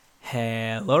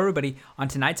Hello, everybody. On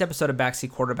tonight's episode of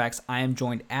Backseat Quarterbacks, I am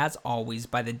joined, as always,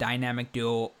 by the dynamic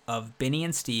duo of Benny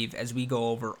and Steve as we go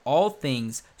over all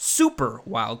things Super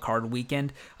Wildcard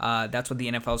Weekend. That's what the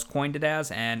NFL's coined it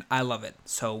as, and I love it.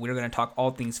 So we're going to talk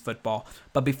all things football.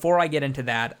 But before I get into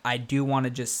that, I do want to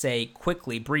just say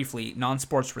quickly, briefly,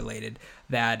 non-sports related,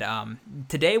 that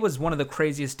today was one of the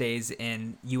craziest days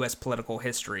in U.S. political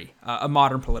history, a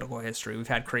modern political history. We've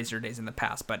had crazier days in the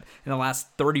past, but in the last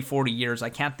 30, 40 years, I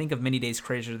can't think of many days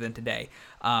crazier than today.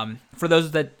 For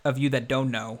those of you that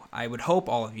don't know, I would hope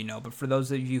all of you know, but for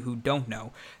those of you who don't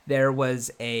know, there was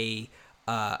an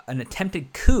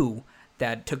attempted coup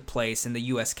that took place in the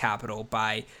U.S. Capitol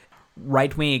by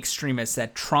right-wing extremists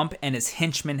that Trump and his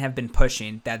henchmen have been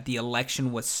pushing, that the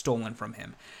election was stolen from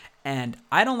him. And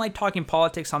I don't like talking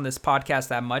politics on this podcast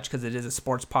that much because it is a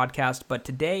sports podcast. But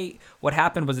today, what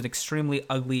happened was an extremely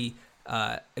ugly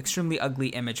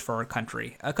image for our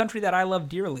country, a country that I love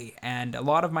dearly, and a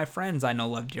lot of my friends I know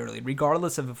love dearly,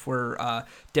 regardless of if we're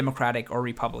Democratic or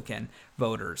Republican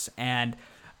voters. And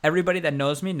everybody that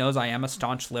knows me knows I am a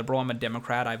staunch liberal. I'm a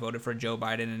Democrat. I voted for Joe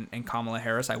Biden and Kamala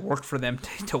Harris. I worked for them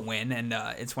to win, and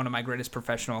it's one of my greatest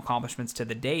professional accomplishments to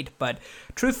the date. But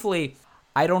truthfully,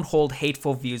 I don't hold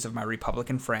hateful views of my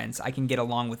Republican friends. I can get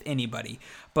along with anybody.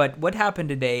 But what happened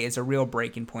today is a real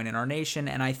breaking point in our nation,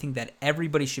 and I think that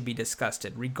everybody should be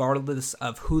disgusted, regardless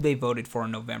of who they voted for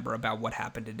in November, about what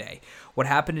happened today. What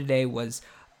happened today was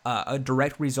a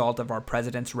direct result of our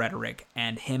president's rhetoric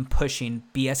and him pushing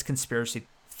BS conspiracy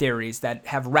theories that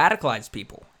have radicalized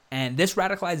people. And this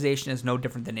radicalization is no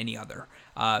different than any other.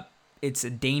 It's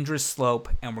a dangerous slope,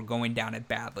 and we're going down it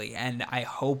badly. And I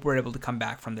hope we're able to come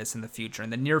back from this in the future, in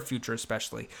the near future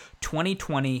especially.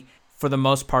 2020, for the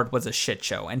most part, was a shit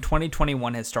show, and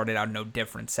 2021 has started out no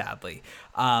different, sadly.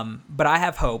 But I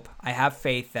have hope. I have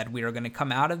faith that we are going to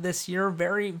come out of this year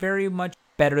very, very much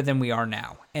better than we are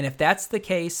now. And if that's the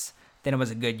case, then it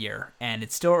was a good year, and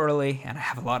it's still early, and I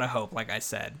have a lot of hope, like I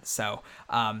said. So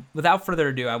without further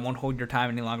ado, I won't hold your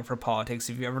time any longer for politics.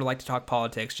 If you ever like to talk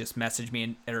politics, just message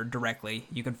me or directly.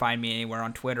 You can find me anywhere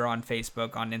on Twitter, on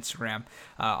Facebook, on Instagram,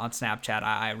 on Snapchat.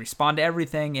 I respond to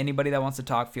everything. Anybody that wants to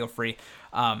talk, feel free.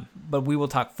 But we will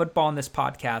talk football in this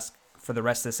podcast for the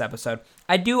rest of this episode.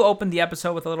 I do open the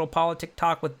episode with a little politic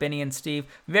talk with Benny and Steve.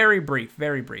 Very brief,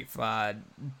 very brief.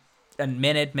 A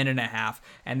minute and a half,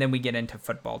 and then we get into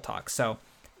football talk. So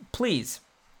please,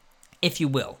 if you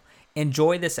will,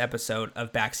 enjoy this episode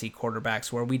of Backseat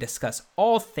Quarterbacks, where we discuss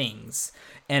all things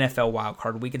NFL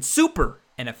Wildcard Weekend, Super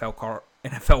NFL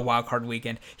Wildcard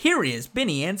Weekend. Here is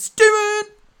Benny and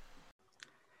Steven.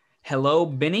 Hello,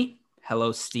 Benny.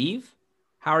 Hello, Steve.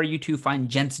 How are you two fine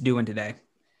gents doing today?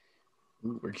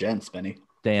 Ooh, we're gents, Benny.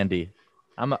 Dandy.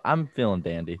 I'm feeling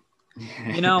dandy.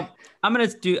 You know, I'm gonna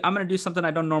do something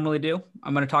I don't normally do.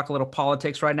 I'm gonna talk a little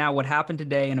politics right now. What happened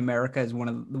today in America is one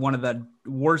of the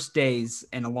worst days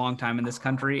in a long time in this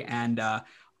country, and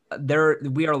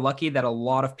we are lucky that a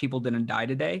lot of people didn't die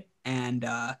today, and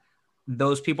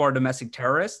those people are domestic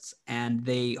terrorists, and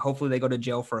hopefully they go to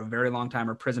jail for a very long time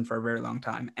or prison for a very long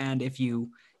time. And if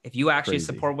you actually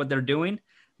support what they're doing,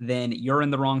 then you're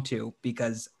in the wrong too,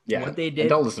 because what they did. And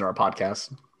don't listen to our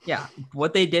podcast. Yeah,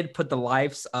 what they did put the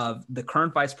lives of the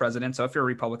current vice president, so if you're a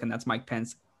Republican, that's Mike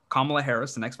Pence, Kamala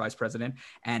Harris, the next vice president,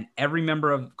 and every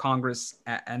member of Congress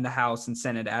and the House and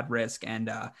Senate at risk.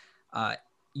 And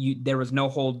there was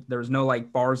no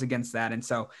like bars against that. And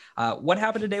so what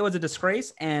happened today was a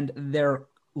disgrace, and their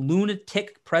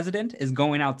lunatic president is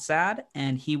going out sad,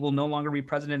 and he will no longer be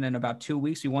president in about 2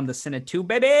 weeks. We won the Senate too,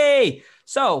 baby.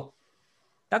 So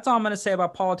that's all I'm going to say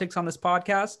about politics on this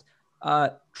podcast.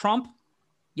 Trump,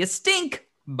 you stink.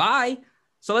 Bye.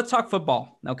 So let's talk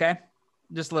football, okay?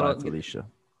 Just a little. Felicia.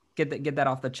 Get that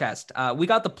off the chest. We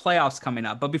got the playoffs coming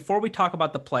up, but before we talk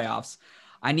about the playoffs,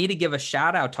 I need to give a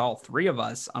shout out to all three of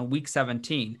us on week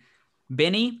 17.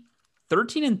 Benny,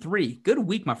 13-3. Good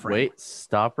week, my friend. Wait,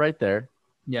 stop right there.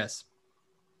 Yes.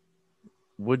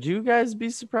 Would you guys be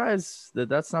surprised that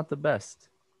that's not the best?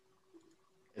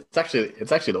 It's actually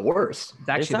the worst.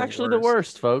 It's actually the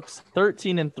worst, folks.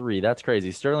 13-3. That's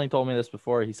crazy. Sterling told me this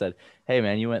before. He said, "Hey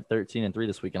man, you went 13-3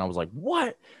 this week," and I was like,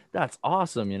 "What? That's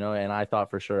awesome!" And I thought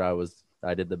for sure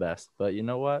I did the best. But you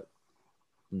know what?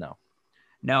 No,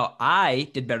 I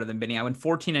did better than Benny. I went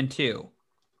 14-2.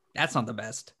 That's not the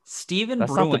best. That's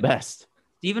not the best.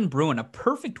 Steven Bruin, a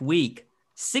perfect week.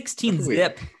 16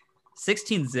 zip.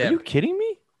 16 zip. Are you kidding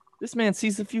me? This man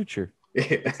sees the future.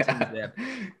 16 zip.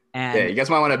 And yeah, you guys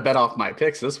might want to bet off my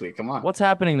picks this week. Come on. What's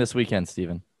happening this weekend,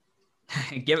 Steven?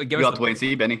 give you us have to wait and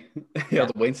see, Benny. You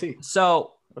have to wait and see.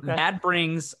 So Okay. That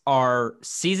brings our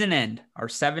season end, our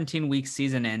 17-week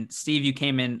season end. Steve, you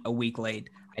came in a week late.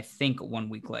 I think 1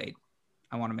 week late.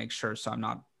 I want to make sure, so I'm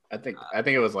not. I think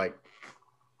it was like.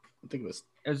 I think it was.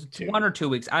 It was 2. 1 or 2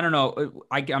 weeks. I don't know.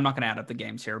 I'm not going to add up the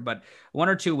games here, but 1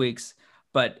 or 2 weeks.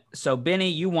 But so Benny,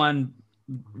 you won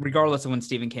regardless of when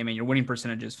Steven came in. Your winning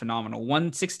percentage is phenomenal.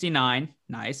 169,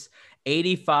 nice.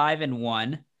 85 and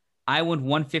 1. I went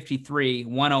 153,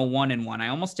 101 and 1. I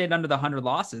almost stayed under the 100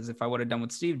 losses if I would have done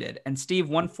what Steve did. And Steve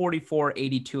 144,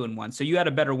 82 and 1. So you had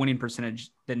a better winning percentage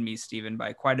than me, Steven,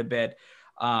 by quite a bit.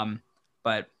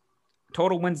 But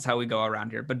total wins is how we go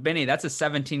around here. But Benny, that's a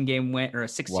 17 game win or a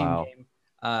 16 game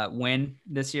win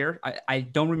this year. I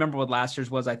don't remember what last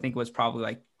year's was. I think it was probably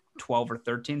like 12 or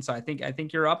 13. So I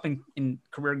think you're up in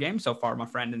career games so far, my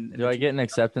friend. Do I get an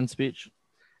acceptance speech?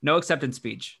 No acceptance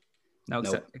speech. Nope.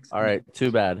 All right,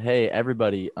 too bad. Hey,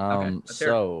 everybody. Okay,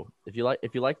 So if you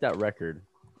like that record,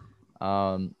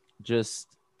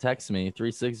 just text me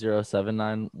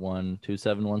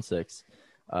 360-791-2716.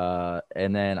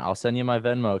 And then I'll send you my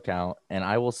Venmo account, and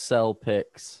I will sell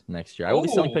picks next year. I will be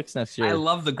selling picks next year. I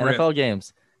love the grip. NFL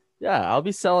games. Yeah, I'll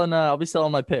be selling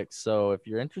my picks. So if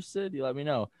you're interested, you let me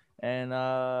know. And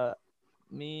I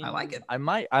like it. I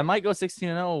might go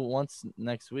 16-0 once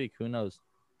next week. Who knows?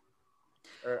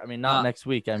 Or I mean, not next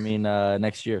week. I mean,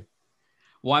 next year.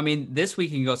 Well, I mean, this week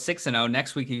you can go 6-0.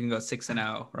 Next week you can go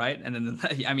 6-0, right? And then,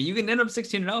 I mean, you can end up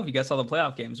 16-0 if you guess all the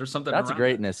playoff games or something. That's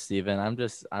greatness, Steven.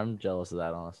 I'm jealous of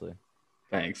that, honestly.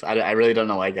 Thanks. I really don't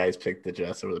know why guys picked the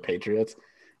Jets over the Patriots,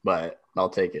 but I'll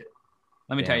take it.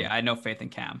 Let me tell you, I had no faith in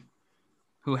Cam,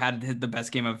 who had the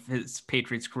best game of his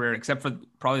Patriots career, except for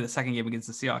probably the second game against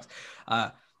the Seahawks.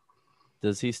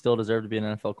 Does he still deserve to be an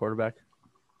NFL quarterback?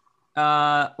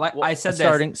 I said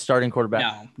starting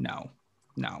quarterback. No.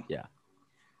 Yeah.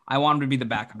 I want him to be the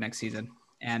backup next season.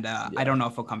 And I don't know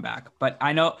if he'll come back, but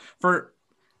I know we're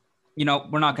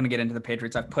not going to get into the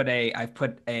Patriots. I've put a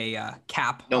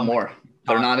cap. No more.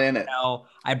 They're not in it.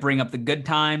 I bring up the good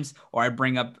times or I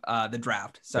bring up the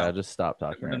draft. So yeah, just stop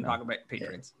talking. We're going to talk about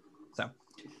Patriots. Yeah.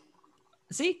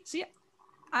 So see.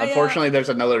 Unfortunately, there's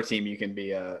another team you can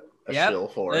be a shill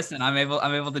for. Listen, I'm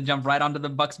able to jump right onto the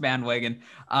Bucks bandwagon.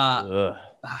 It's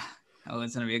going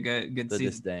to be a good the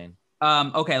season. Disdain.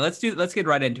 Okay, let's get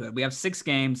right into it. We have 6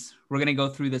 games. We're going to go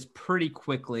through this pretty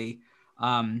quickly.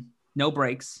 No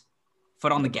breaks,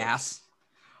 foot on the gas.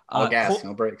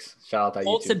 No breaks. Shout out to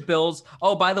Colts YouTube. and Bills.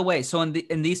 Oh, by the way, so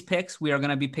in these picks, we are going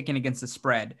to be picking against the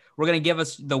spread. We're going to give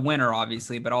us the winner,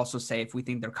 obviously, but also say if we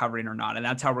think they're covering or not. And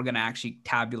that's how we're going to actually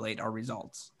tabulate our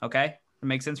results. Okay? That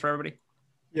makes sense for everybody?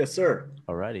 Yes, sir.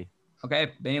 Alrighty.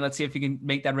 Okay, Benny, let's see if you can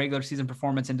make that regular season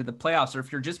performance into the playoffs, or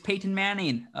if you're just Peyton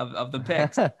Manning of the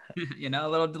picks. a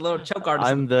little choke artist.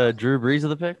 I'm the Drew Brees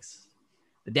of the picks.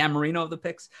 The Dan Marino of the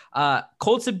picks.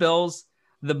 Colts and Bills.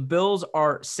 The Bills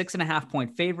are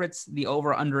 6.5-point favorites. The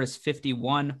over-under is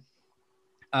 51.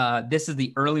 This is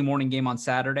the early morning game on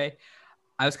Saturday.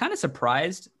 I was kind of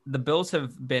surprised. The Bills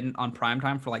have been on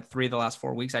primetime for like 3 of the last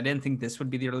 4 weeks. I didn't think this would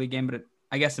be the early game, but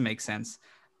I guess it makes sense.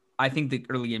 I think the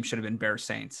early game should have been Bears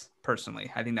Saints,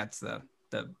 personally. I think that's the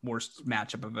worst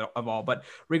matchup of all. But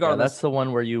regardless, that's the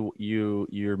one where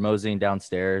you're moseying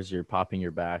downstairs, you're popping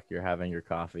your back, you're having your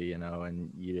coffee,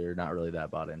 and you're not really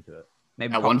that bought into it.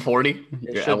 Maybe at 140,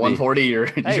 at 140, you're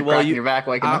cracking your back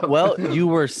like you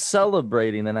were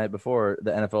celebrating the night before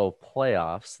the NFL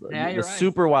playoffs, the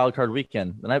super wild card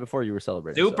weekend. The night before you were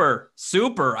celebrating.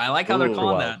 Super. I like how they're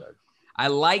calling that. I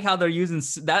like how they're using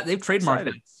that. They've trademarked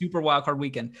it. Super wild card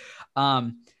weekend.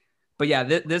 But yeah,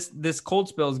 this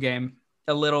Colts Bills game,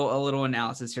 a little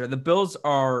analysis here. The Bills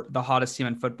are the hottest team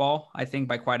in football, I think,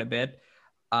 by quite a bit.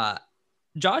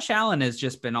 Josh Allen has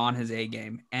just been on his A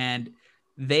game, and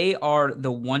they are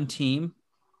the one team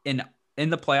in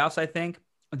the playoffs, I think,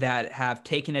 that have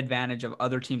taken advantage of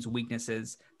other teams'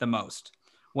 weaknesses the most.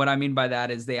 What I mean by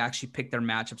that is they actually pick their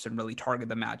matchups and really target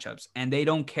the matchups, and they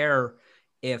don't care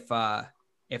if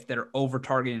they're over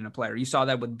targeting a player. You saw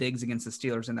that with Diggs against the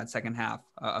Steelers in that second half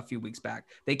a few weeks back.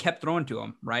 They kept throwing to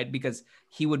him, right? Because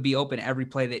he would be open every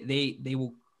play.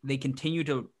 They continue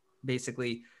to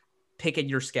basically pick at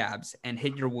your scabs and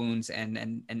hit your wounds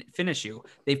and finish you.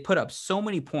 They've put up so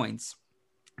many points.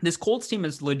 This Colts team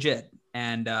is legit,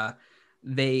 and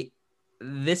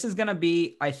this is gonna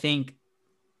be, I think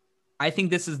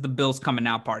this is the Bills coming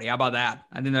out party. How about that?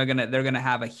 I think they're gonna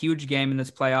have a huge game in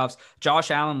this playoffs. Josh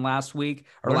Allen last week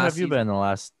Where have you been in the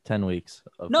last 10 weeks?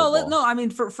 No. I mean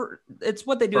for it's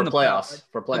what they do in the playoffs.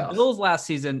 For playoffs, the Bills last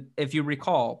season, if you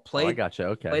recall, played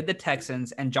Okay. Played the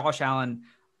Texans, and Josh Allen,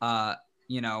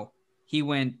 he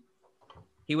went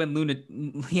He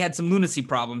went He had some lunacy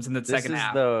problems in the second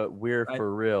half. This is the we're right?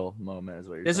 for real moment, is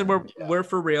what you're This saying. is where we're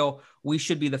for real. We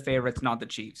should be the favorites, not the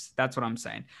Chiefs. That's what I'm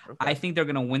saying. Okay. I think they're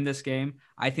going to win this game.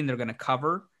 I think they're going to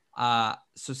cover.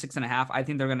 So 6.5. I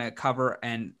think they're going to cover.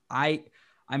 And I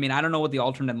mean, I don't know what the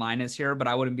alternate line is here, but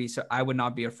I would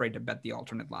not be afraid to bet the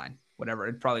alternate line. Whatever.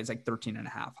 It probably is like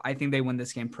 13.5. I think they win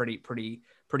this game pretty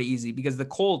easy because the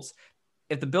Colts,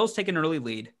 if the Bills take an early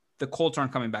lead, the Colts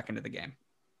aren't coming back into the game.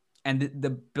 And the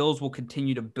Bills will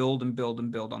continue to build and build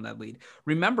and build on that lead.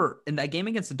 Remember, in that game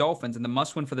against the Dolphins and the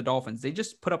must-win for the Dolphins, they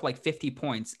just put up like 50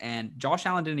 points, and Josh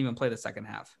Allen didn't even play the second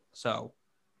half. So,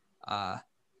 I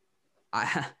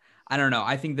don't know.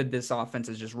 I think that this offense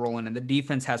is just rolling, and the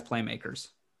defense has playmakers.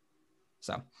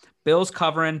 So, Bills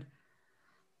covering,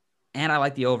 and I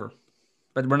like the over.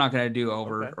 But we're not going to do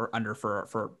over or under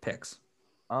for picks.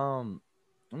 Let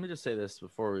me just say this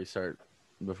before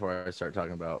I start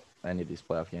talking about any of these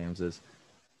playoff games is,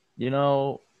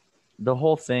 the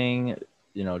whole thing,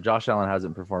 Josh Allen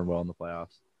hasn't performed well in the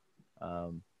playoffs.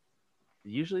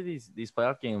 Usually these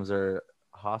playoff games are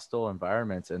hostile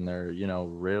environments and they're,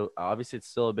 real. Obviously it's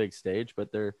still a big stage,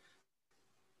 but they're,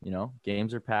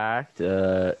 games are packed.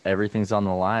 Everything's on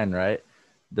the line, right?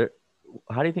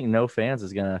 How do you think no fans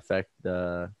is going to affect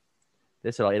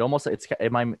this at all? It's kind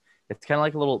of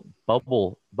like a little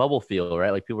bubble feel,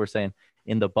 right? Like people were saying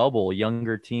in the bubble,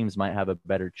 younger teams might have a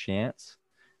better chance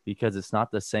because it's not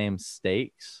the same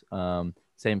stakes,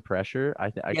 same pressure.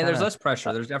 There's less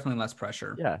pressure. There's definitely less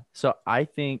pressure. Yeah. So I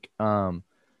think I'm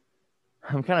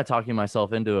kind of talking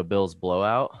myself into a Bills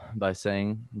blowout by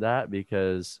saying that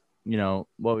because,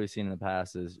 what we've seen in the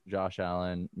past is Josh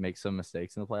Allen makes some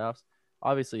mistakes in the playoffs.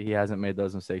 Obviously, he hasn't made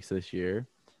those mistakes this year,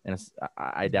 and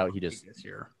I doubt he just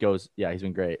goes. Yeah, he's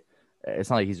been great. It's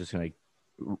not like he's just going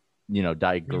to,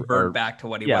 revert back to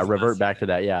what he was. Yeah, revert back to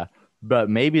that. Yeah, but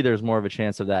maybe there's more of a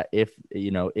chance of that if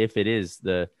it is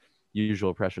the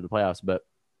usual pressure of the playoffs. But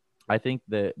I think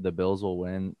that the Bills will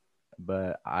win,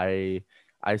 but I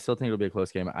still think it'll be a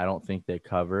close game. I don't think they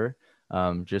cover,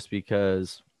 just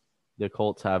because the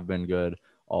Colts have been good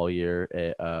all year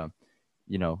at,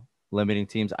 limiting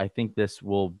teams. I think this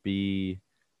will be.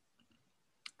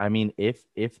 I mean, if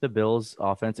the Bills'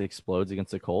 offense explodes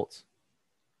against the Colts,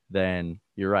 then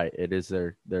you're right. It is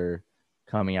they're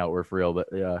coming out. We're for real, but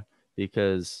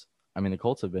because the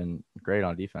Colts have been great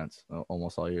on defense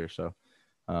almost all year, so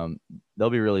they'll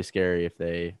be really scary if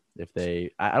they.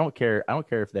 I don't care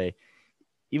if they,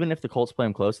 even if the Colts play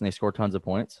them close and they score tons of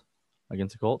points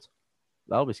against the Colts,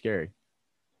 that'll be scary.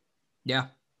 Yeah,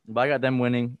 but I got them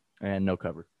winning and no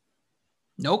cover.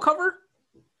 No cover?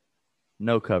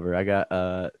 No cover. I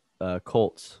got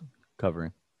Colts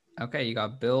covering. Okay, you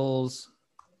got Bills,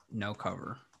 no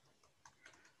cover.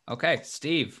 Okay,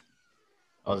 Steve.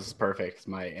 Oh, this is perfect.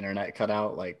 My internet cut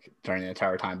out like during the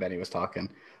entire time Benny was talking.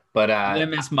 But you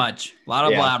didn't miss much. A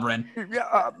lot of blabbering.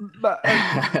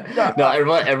 No,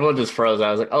 everyone just froze. I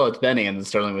was like, oh, it's Benny, and then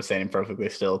Sterling was saying perfectly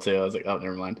still too. I was like, oh,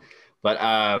 never mind. But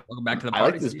welcome back to the party.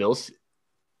 I like this Bills.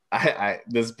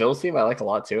 This Bills team I like a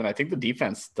lot too, and I think the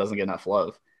defense doesn't get enough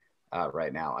love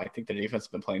right now. I think the defense has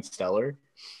been playing stellar,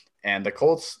 and the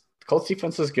Colts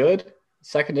defense is good.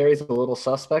 Secondary is a little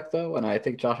suspect though, and I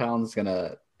think Josh Allen's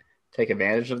gonna take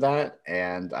advantage of that,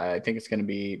 and I think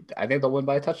they'll win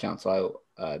by a touchdown. So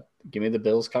give me the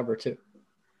Bills cover too.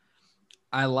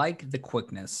 I like the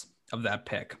quickness of that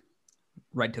pick,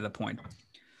 right to the point.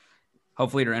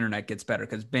 Hopefully your internet gets better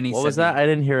because Benny. What was that? I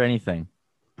didn't hear anything.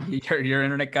 Your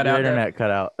internet cut out. Your internet cut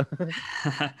out.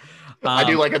 I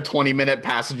do like a 20-minute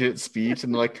passage speech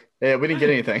and like, hey, we didn't get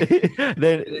anything.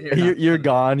 Then you're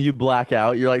gone. You black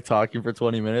out. You're like talking for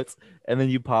 20 minutes, and then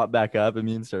you pop back up, and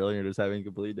me and Sterling are just having a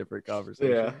completely different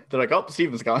conversation. Yeah, they're like, oh,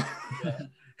 Steven's gone.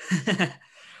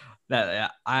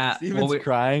 Steven's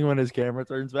crying when his camera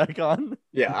turns back on.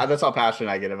 Yeah, that's how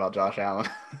passionate I get about Josh Allen.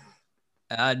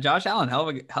 Josh Allen, hell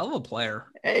of a player.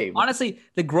 Hey, honestly,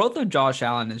 the growth of Josh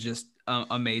Allen is just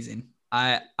amazing.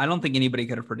 I don't think anybody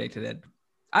could have predicted it.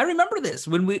 I remember this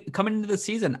when we coming into the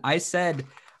season. I said,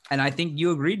 and I think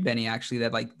you agreed, Benny, actually,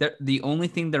 that like the only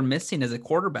thing they're missing is a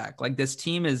quarterback. Like this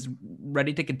team is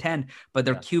ready to contend, but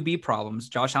their QB problems.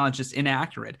 Josh Allen's just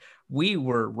inaccurate. We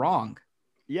were wrong.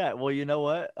 Yeah, well, you know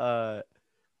what?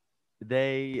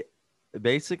 They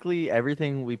basically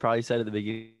everything we probably said at the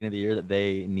beginning of the year that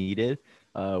they needed,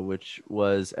 which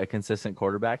was a consistent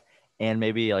quarterback and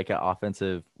maybe like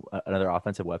another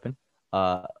offensive weapon.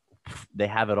 They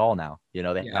have it all now. They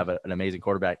have an amazing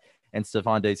quarterback, and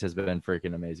Stephon Diggs has been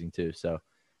freaking amazing too. So,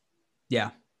 yeah,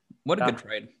 what a good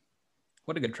trade!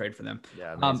 What a good trade for them.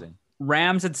 Yeah, amazing.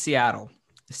 Rams at Seattle.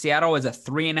 Seattle is a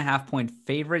 3.5-point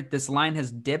favorite. This line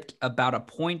has dipped about a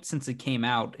point since it came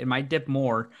out. It might dip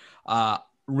more.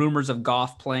 Rumors of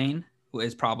Goff playing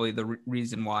is probably the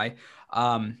reason why.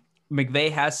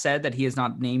 McVay has said that he is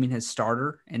not naming his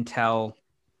starter until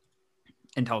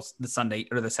the Sunday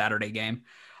or the Saturday game.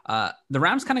 The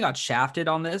Rams kind of got shafted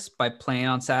on this by playing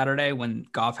on Saturday when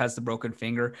Goff has the broken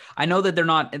finger. I know that the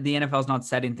NFL is not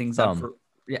setting things up for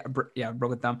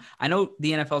broken thumb. I know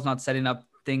the NFL is not setting up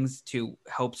things to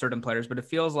help certain players, but it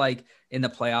feels like in the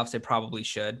playoffs it probably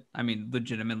should. I mean,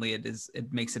 legitimately,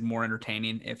 it makes it more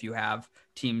entertaining if you have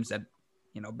teams that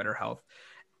better health.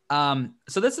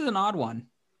 So this is an odd one.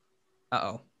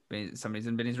 Somebody's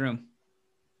in Benny's room.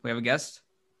 We have a guest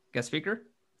speaker.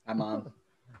 I'm on.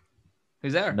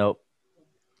 Who's there? Nope.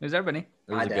 Who's there, Benny?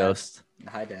 It was a ghost.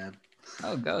 Hi, Dad.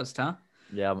 Oh, ghost, huh?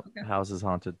 Yeah, okay. House is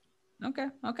haunted. Okay.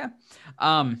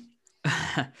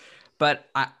 But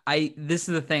I this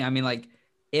is the thing. I mean, like,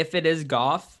 if it is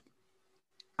Goff,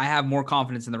 I have more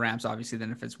confidence in the Rams, obviously,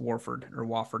 than if it's Warford.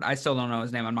 I still don't know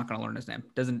his name. I'm not going to learn his name.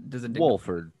 Doesn't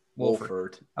Wolford.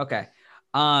 Okay.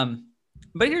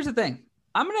 But here's the thing.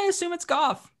 I'm going to assume it's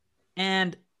Goff,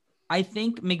 and I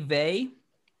think McVay.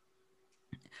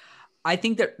 I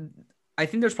think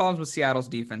there's problems with Seattle's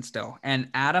defense still, and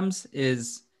Adams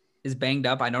is banged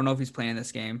up. I don't know if he's playing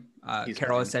this game.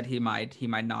 Carroll has said he might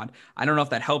not. I don't know if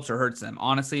that helps or hurts them.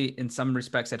 Honestly, in some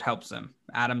respects, it helps them.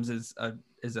 Adams is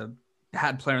a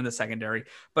bad player in the secondary,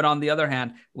 but on the other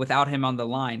hand, without him on the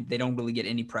line, they don't really get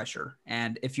any pressure.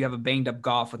 And if you have a banged up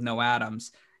Goff with no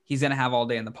Adams, he's going to have all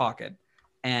day in the pocket,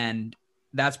 and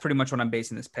that's pretty much what I'm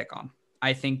basing this pick on.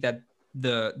 I think that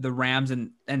the Rams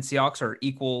and Seahawks are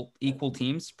equal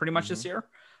teams pretty much this year.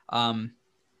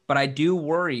 But I do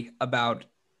worry about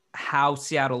how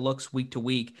Seattle looks week to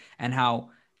week and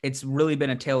how it's really been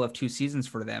a tale of two seasons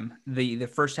for them. The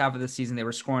first half of the season, they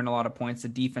were scoring a lot of points. The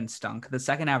defense stunk. The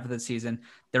second half of the season,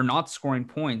 they're not scoring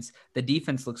points. The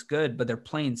defense looks good, but they're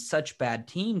playing such bad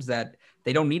teams that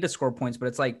they don't need to score points. But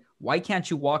it's like, why can't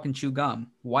you walk and chew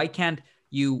gum? Why can't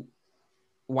you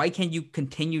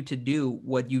continue to do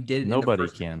what you did? Nobody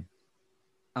can.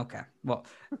 Okay. Well,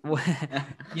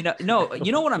 you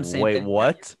know what I'm saying. Wait,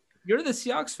 what? You're the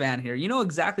Seahawks fan here. You know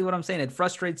exactly what I'm saying. It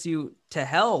frustrates you to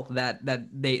hell that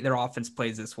their offense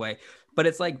plays this way. But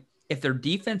it's like, if their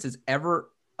defense is ever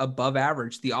above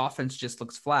average, the offense just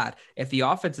looks flat. If the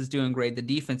offense is doing great, the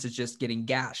defense is just getting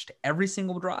gashed every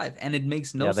single drive, and it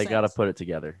makes no sense. Yeah, they got to put it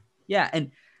together. Yeah,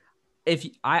 and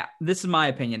this is my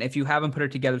opinion. If you haven't put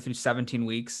it together through 17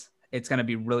 weeks, it's going to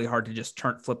be really hard to just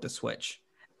flip the switch.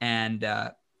 And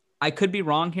I could be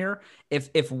wrong here.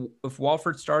 If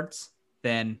Walford starts,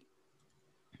 then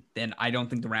I don't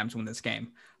think the Rams win this game,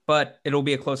 but it'll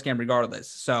be a close game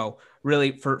regardless. So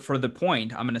really, for the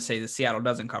point, I'm going to say the Seattle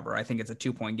doesn't cover. I think it's a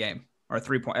 2-point game or a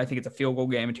 3-point. I think it's a field goal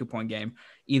game, a 2-point game.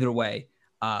 Either way,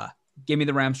 give me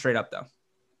the Rams straight up though.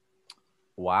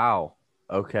 Wow.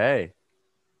 Okay.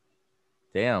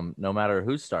 Damn. No matter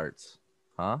who starts,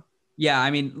 huh? Yeah,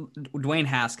 I mean, Dwayne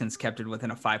Haskins kept it within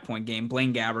a 5-point game.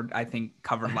 Blaine Gabbert, I think,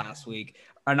 covered last week.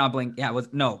 Or not Blaine. Yeah,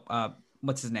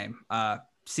 what's his name?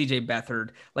 CJ Beathard.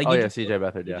 CJ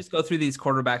Beathard. You just go through these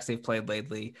quarterbacks they've played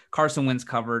lately. Carson Wentz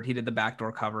covered. He did the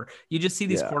backdoor cover. You just see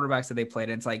these quarterbacks that they played,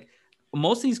 and it's like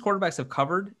most of these quarterbacks have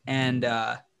covered, and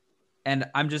I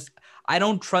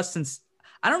don't trust.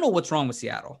 I don't know what's wrong with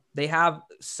Seattle. They have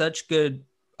such good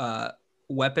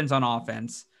weapons on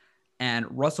offense, and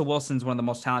Russell Wilson's one of the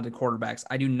most talented quarterbacks.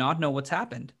 I do not know what's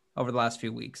happened over the last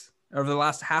few weeks, over the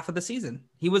last half of the season.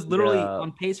 He was literally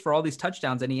on pace for all these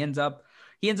touchdowns, and he ends up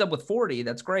with 40.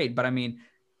 That's great. But I mean,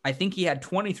 I think he had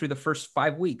 20 through the first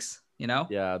 5 weeks,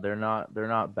 Yeah. They're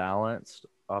not balanced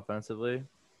offensively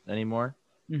anymore.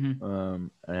 Mm-hmm.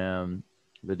 And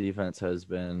the defense has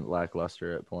been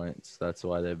lackluster at points. That's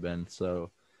why they've been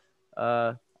so,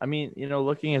 I mean,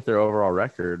 looking at their overall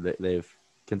record, they've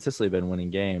consistently been winning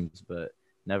games, but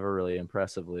never really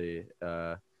impressively.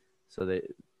 So they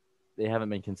haven't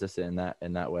been consistent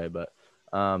in that way, but,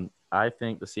 I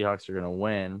think the Seahawks are going to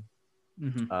win.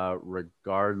 Mm-hmm.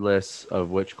 Regardless of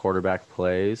which quarterback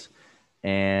plays.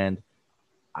 And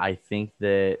I think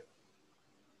that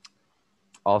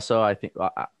also, I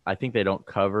think they don't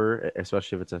cover,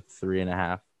 especially if it's a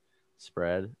 3.5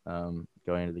 spread going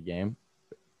into the game,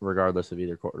 regardless of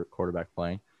either quarterback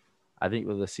playing. I think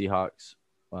with the Seahawks,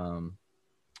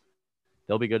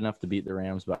 they'll be good enough to beat the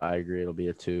Rams, but I agree it'll be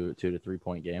a 2 to 3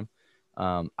 point game.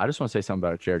 I just want to say something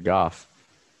about Jared Goff.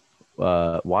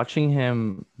 Watching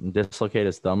him dislocate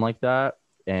his thumb like that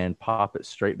and pop it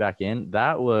straight back in,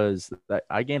 that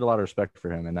I gained a lot of respect for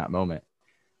him in that moment.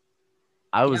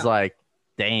 I was like,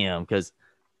 damn, because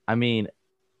I mean,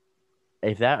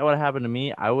 if that would have happened to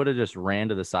me, I would have just ran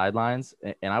to the sidelines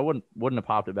and I wouldn't have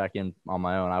popped it back in on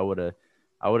my own. I would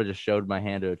have just showed my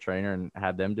hand to a trainer and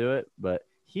had them do it. But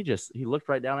he looked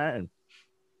right down at it and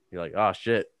he's like, oh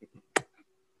shit.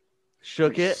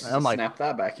 Shook it. And I'm like, snap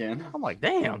that back in. I'm like,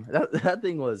 damn, that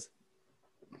thing was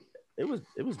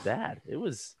bad. It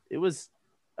was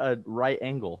a right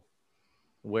angle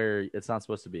where it's not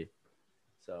supposed to be.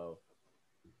 So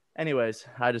anyways,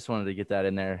 I just wanted to get that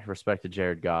in there. Respect to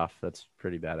Jared Goff. That's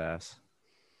pretty badass.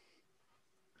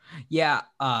 Yeah,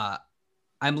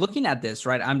 I'm looking at this,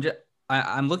 right?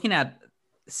 I'm looking at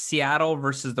Seattle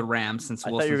versus the Rams since I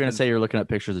thought you were gonna say you're looking at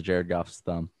pictures of Jared Goff's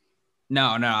thumb.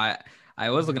 No, I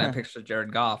was looking at pictures of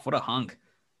Jared Goff. What a hunk.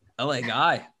 LA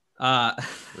guy.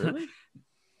 Really?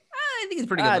 I think he's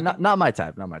pretty good. Not my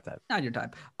type. Not my type. Not your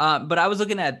type. But I was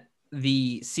looking at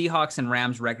the Seahawks and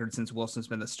Rams record since Wilson's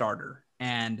been the starter.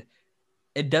 And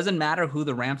it doesn't matter who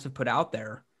the Rams have put out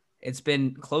there. It's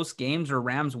been close games or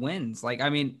Rams wins. Like, I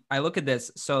mean, I look at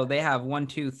this. So they have 1,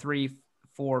 2, 3,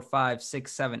 4, 5,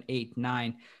 6, 7, 8,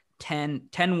 9,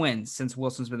 10 wins since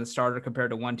Wilson's been the starter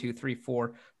compared to 1, 2, 3,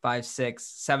 4, 5, 6,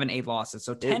 7, 8 losses.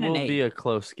 So 10 and 8. It will be a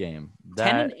close game.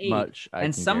 10 and 8. Much I and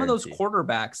can some guarantee. of those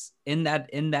quarterbacks in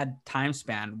that time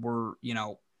span were,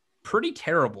 pretty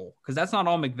terrible because that's not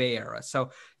all McVay era. So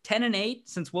 10 and 8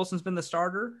 since Wilson's been the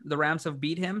starter. The Rams have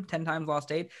beat him 10 times,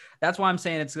 lost 8. That's why I'm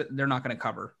saying they're not going to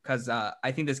cover because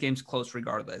I think this game's close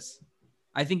regardless.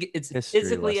 I think it's History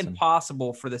physically lesson.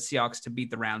 impossible for the Seahawks to beat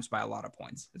the Rams by a lot of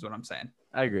points is what I'm saying.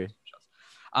 I agree.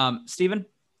 Steven?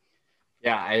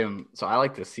 Yeah, I am. So I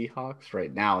like the Seahawks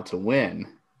right now to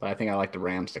win, but I think I like the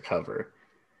Rams to cover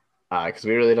because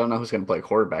we really don't know who's going to play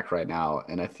quarterback right now.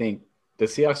 And I think the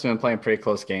Seahawks have been playing pretty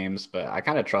close games, but I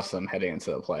kind of trust them heading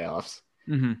into the playoffs.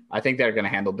 Mm-hmm. I think they're going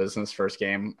to handle business first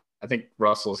game. I think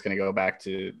Russell's going to go back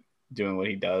to doing what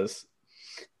he does.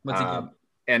 What's he doing?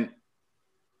 And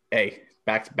hey,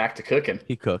 back to cooking.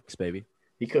 He cooks, baby.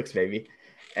 He cooks, baby.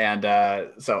 And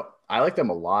so I like them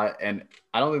a lot. And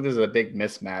I don't think this is a big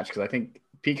mismatch because I think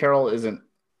Pete Carroll isn't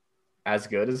as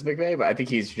good as McVay, but I think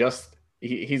he's just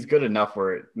he's good enough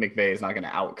where McVay is not going to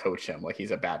outcoach him like he's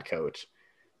a bad coach.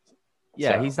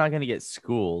 Yeah, So, he's not going to get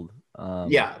schooled.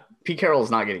 yeah, Pete Carroll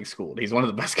is not getting schooled. He's one of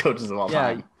the best coaches of all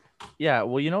time. Yeah,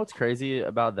 well, you know what's crazy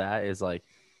about that is like,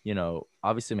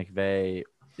 obviously McVay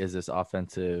is this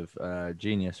offensive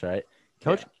genius, right?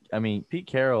 Coach, yeah. I mean, Pete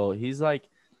Carroll, he's like,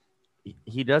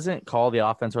 he doesn't call the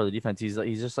offense or the defense. He's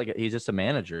just a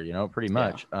manager, pretty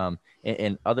much. Yeah.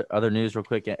 And other news real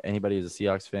quick. Anybody who's a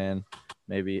Seahawks fan,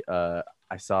 maybe I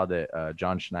saw that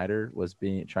John Schneider was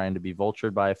trying to be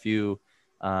vultured by a few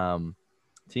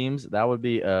teams. That would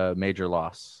be a major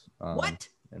loss. What?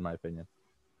 In my opinion.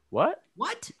 What?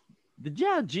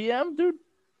 Yeah, GM, dude.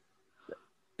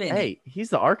 Benny. Hey, he's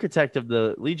the architect of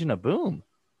the Legion of Boom.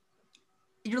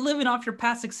 You're living off your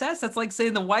past success. That's like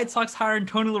saying the White Sox hiring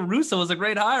Tony La Russa was a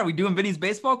great hire. Are we doing Benny's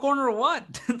baseball corner or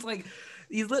what? It's like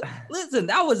listen,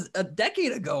 that was a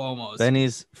decade ago almost.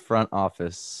 Benny's front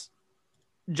office.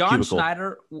 John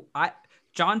Schneider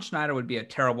would be a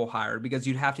terrible hire because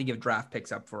you'd have to give draft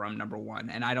picks up for him, number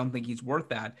one. And I don't think he's worth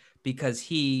that because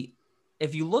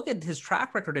if you look at his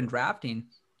track record in drafting,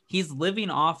 he's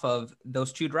living off of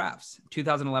those two drafts,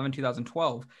 2011,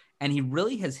 2012. And he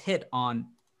really has hit on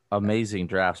amazing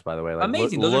drafts, by the way. Like,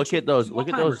 amazing. Look at those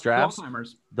drafts.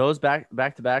 Those back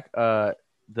to back.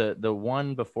 The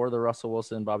one before the Russell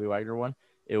Wilson, Bobby Wagner one,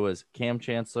 it was Cam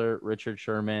Chancellor, Richard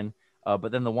Sherman.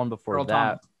 But then the one before Earl that,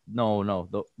 Thomas. no.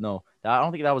 I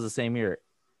don't think that was the same year.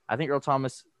 I think Earl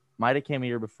Thomas might have came a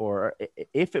year before.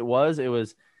 If they were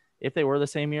the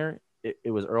same year,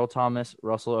 it was Earl Thomas,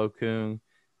 Russell Okung,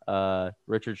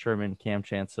 Richard Sherman, Cam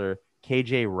Chancellor,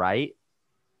 KJ Wright,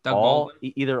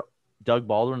 either Doug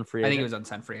Baldwin free agent. I think it was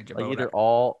unsigned free agent. Like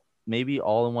maybe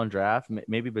all in one draft,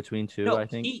 maybe between two. No, I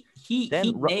think.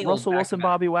 Then Russell Wilson,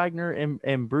 Bobby Wagner,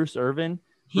 and Bruce Irvin.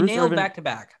 He nailed back to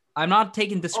back. I'm not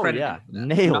taking discredit.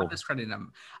 Nailed. I'm not discrediting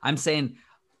him. I'm saying,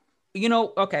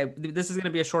 okay, this is going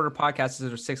to be a shorter podcast.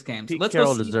 There's 6 games. Pete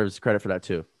Carroll deserves credit for that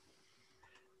too.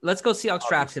 Let's go Seahawks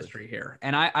draft history here,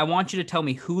 and I want you to tell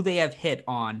me who they have hit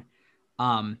on,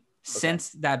 since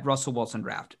that Russell Wilson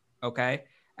draft. Okay.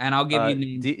 And I'll give you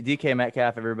names. DK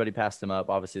Metcalf, everybody passed him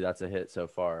up. Obviously, that's a hit so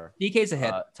far. DK's a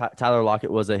hit. Tyler Lockett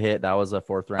was a hit. That was a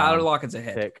 4th round. Tyler Lockett's a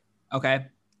hit. Pick. Okay.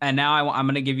 And now I'm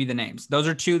going to give you the names. Those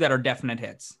are 2 that are definite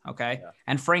hits. Okay. Yeah.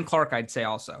 And Frank Clark, I'd say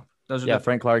also. Those are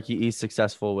Frank Clark. He's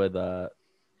successful with. There's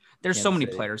Kansas so many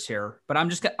City. players here, but I'm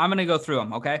going to go through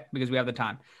them. Okay. Because we have the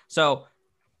time. So,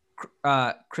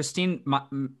 Christine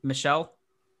Michelle. Michelle?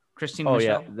 Chris.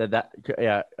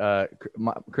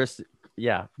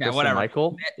 Yeah, whatever.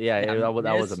 Michael. Yeah, that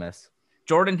was a miss.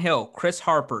 Jordan Hill, Chris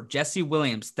Harper, Jesse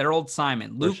Williams, Thurl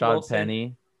Simon, Luke Rashad Wilson.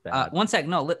 Penny. Bad. One sec.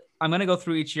 No, I'm going to go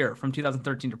through each year from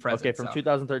 2013 to present. Okay, from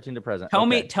 2013 to present.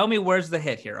 Tell me where's the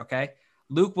hit here, okay?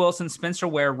 Luke Wilson, Spencer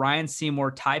Ware, Ryan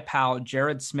Seymour, Ty Powell,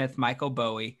 Jared Smith, Michael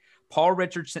Bowie, Paul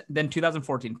Richardson, then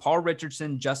 2014, Paul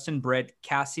Richardson, Justin Britt,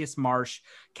 Cassius Marsh,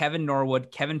 Kevin Norwood,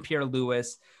 Kevin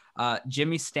Pierre-Louis,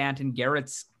 Jimmy Stanton, Garrett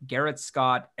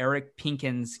Scott, Eric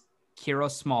Pinkins,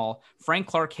 Kiro Small, Frank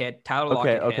Clark hit, Tyler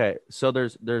Lockett hit. Okay. So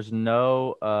there's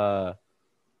no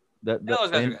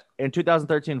in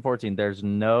 2013 and 14, there's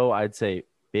no, I'd say,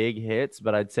 big hits,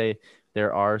 but I'd say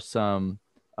there are some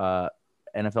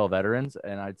NFL veterans,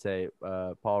 and I'd say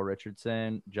Paul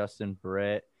Richardson, Justin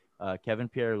Britt, Kevin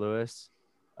Pierre-Louis,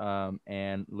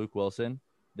 and Luke Wilson.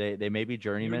 They may be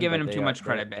journeymen. You're giving them too much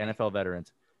credit, man. NFL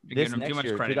veterans. You're This next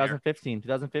year,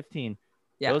 2015,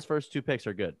 yeah. Those first 2 picks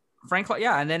are good. Frank,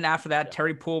 yeah, and then after that,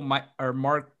 Terry Poole, Mark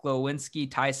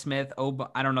Glowinski, Ty Smith,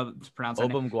 I don't know to pronounce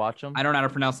Obum Gwacham. I don't know how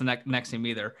to pronounce the next name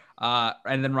either.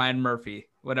 And then Ryan Murphy,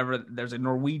 whatever. There's a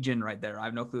Norwegian right there. I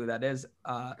have no clue who that is.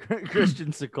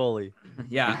 Christian Sicoli.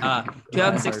 Yeah.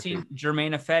 2016,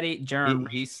 Jermaine Ifedi, Jaron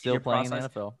Reed. He's still playing in the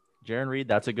NFL. Jaron Reed,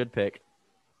 that's a good pick.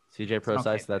 CJ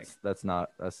Procise, that's not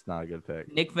a good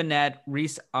pick. Nick Vanette,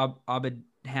 Reese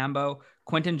Abedhambo,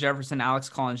 Quentin Jefferson, Alex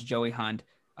Collins, Joey Hunt.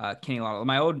 Kenny Lawler.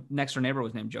 My old next door neighbor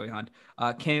was named Joey Hunt.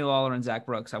 Kenny Lawler and Zach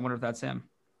Brooks. I wonder if that's him.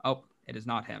 Oh, it is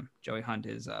not him. Joey Hunt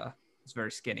is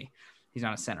very skinny. He's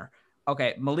not a center.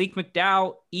 Okay, Malik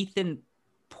McDowell, Ethan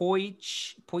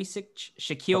Poisic,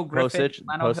 Shaquille Griffin.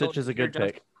 Posich is a good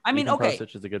pick. I mean, okay.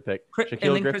 Posich is a good pick.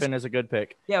 Shaquille Griffin is a good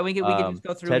pick. Yeah, we can just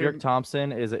go through. Tedrick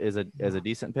Thompson is a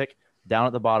decent pick. Down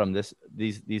at the bottom,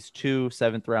 these 2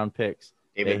 7th-round picks.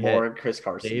 David Moore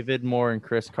and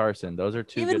Chris Carson. Those are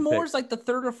 2 David good Moore's picks. like the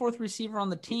 3rd or 4th receiver on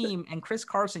the team, and Chris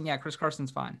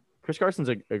Carson's fine. Chris Carson's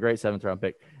a great 7th-round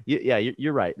pick.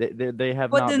 You're right. They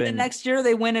have but not then been. The next year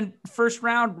they went in first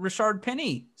round Rashard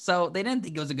Penny, so they didn't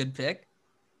think it was a good pick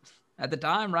at the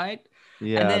time, right?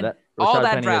 Yeah, and then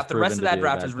Penny draft, the rest of that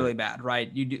draft is pick. really bad, right?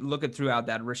 You look at throughout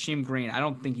that. Rasheem Green, I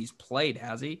don't think he's played,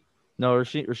 has he? No,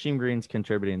 Rasheem Green's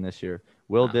contributing this year.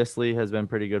 Will Dissly has been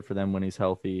pretty good for them when he's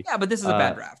healthy. Yeah, but this is a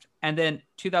bad draft. And then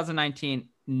 2019,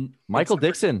 Michael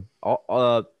Dixon,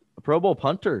 a Pro Bowl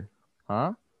punter,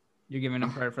 huh? You're giving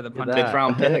him credit for the punt. 5th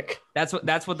round pick. That's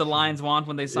what the Lions want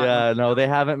when they sign. Yeah, no, they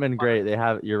haven't been great.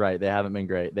 You're right. They haven't been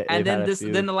great. And then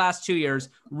then the last 2 years,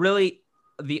 really,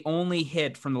 the only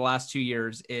hit from the last 2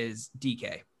 years is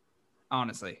DK,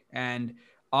 honestly. And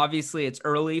obviously, it's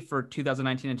early for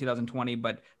 2019 and 2020,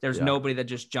 but there's nobody that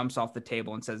just jumps off the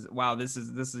table and says, "Wow, this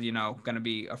is going to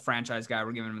be a franchise guy.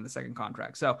 We're giving him the second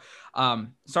contract." So,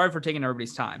 sorry for taking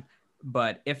everybody's time,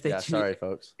 but if they sorry,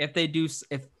 folks. If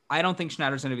I don't think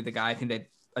Schneider's going to be the guy. I think that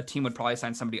a team would probably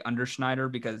sign somebody under Schneider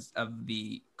because of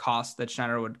the cost that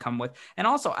Schneider would come with. And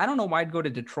also, I don't know why I'd go to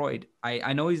Detroit.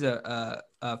 I know he's a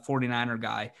 49er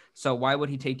guy. So why would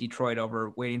he take Detroit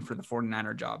over waiting for the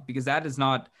 49er job? Because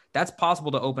that's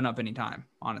possible to open up anytime,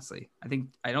 honestly.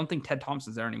 I don't think Ted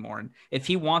Thompson's there anymore. And if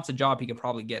he wants a job, he can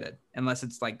probably get it. Unless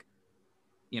it's like,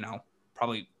 there's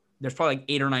probably like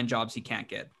 8 or 9 jobs he can't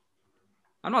get.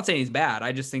 I'm not saying he's bad.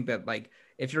 I just think that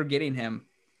if you're getting him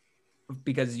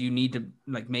because you need to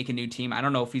make a new team, I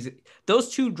don't know if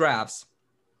those 2 drafts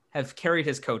have carried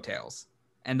his coattails,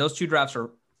 and those 2 drafts are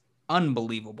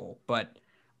unbelievable, but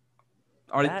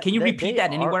can you repeat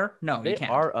that anywhere? No, you can't. They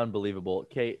are unbelievable.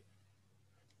 Kate,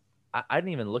 I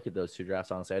didn't even look at those 2 drafts,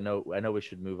 honestly. I know we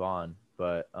should move on,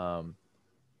 but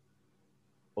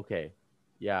okay.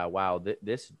 Yeah, wow.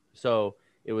 So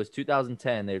it was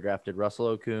 2010. They drafted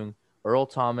Russell Okung, Earl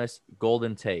Thomas,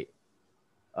 Golden Tate,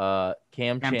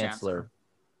 Cam Chancellor.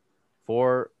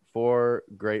 4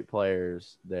 great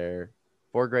players there.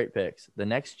 4 great picks. The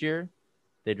next year,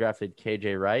 they drafted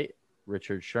KJ Wright,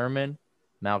 Richard Sherman,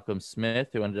 Malcolm Smith,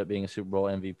 who ended up being a Super Bowl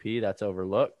MVP. That's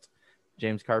overlooked.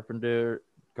 James Carpenter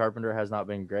has not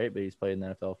been great, but he's played in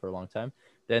the NFL for a long time.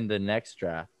 Then the next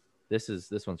draft, this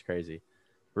one's crazy.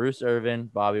 Bruce Irvin,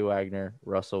 Bobby Wagner,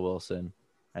 Russell Wilson.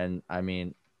 And, I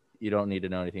mean, you don't need to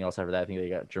know anything else after that. I think they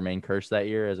got Jermaine Kearse that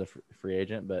year as a free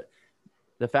agent. But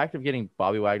the fact of getting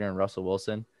Bobby Wagner and Russell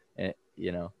Wilson, and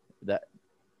that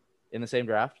in the same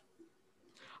draft,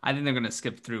 I think they're going to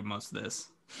skip through most of this.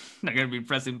 They're going to be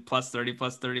pressing plus 30,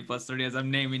 plus 30, plus 30 as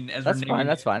I'm naming. That's fine.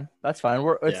 That's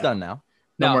fine. It's done now.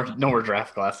 No more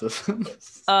draft classes.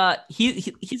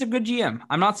 He's a good GM.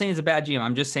 I'm not saying he's a bad GM.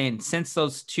 I'm just saying since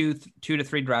those two to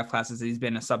three draft classes, he's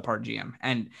been a subpar GM.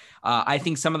 And I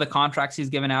think some of the contracts he's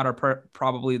given out are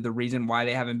probably the reason why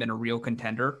they haven't been a real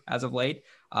contender as of late.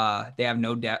 They have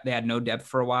no depth. They had no depth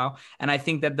for a while, and I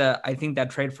think that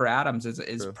trade for Adams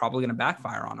is True. probably going to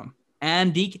backfire on them.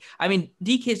 And DK, I mean,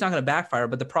 DK is not going to backfire,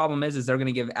 but the problem is they're going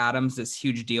to give Adams this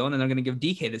huge deal, and then they're going to give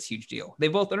DK this huge deal. They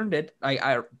both earned it.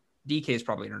 DK's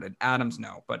probably earned it. Adams,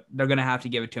 no, but they're going to have to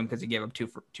give it to him because he gave up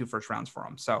two first rounds for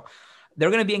him. So they're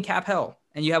going to be in cap hell,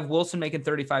 and you have Wilson making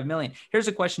 $35 million. Here's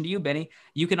a question to you, Benny.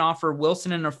 You can offer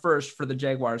Wilson and a first for the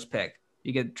Jaguars pick.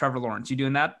 You get Trevor Lawrence. You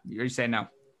doing that? Or you say no?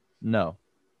 No.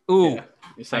 Ooh. Yeah,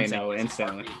 you're saying no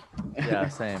instantly. Yeah,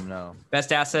 same. No.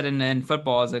 Best asset in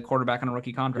football is a quarterback on a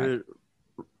rookie contract.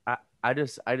 Dude, I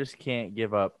just can't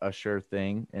give up a sure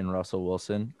thing in Russell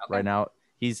Wilson right now.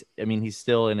 He's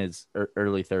still in his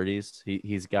early 30s.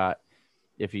 He's got,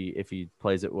 if he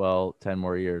plays it well, 10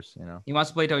 more years, you know. He wants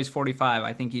to play till he's 45.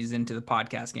 I think he's into the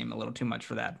podcast game a little too much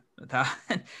for that.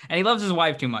 And he loves his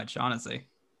wife too much, honestly.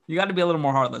 You got to be a little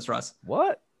more heartless, Russ.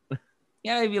 What?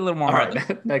 Yeah, maybe a little more All heartless.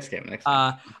 right, next game.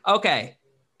 Okay.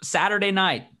 Saturday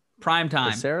night, prime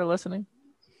time. Is Sarah listening?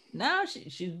 No,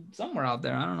 she's somewhere out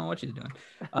there. I don't know what she's doing.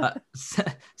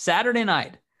 Saturday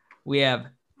night, we have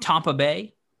Tampa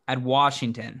Bay at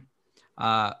Washington.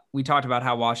 We talked about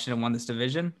how Washington won this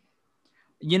division.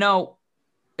 You know,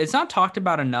 it's not talked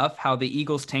about enough how the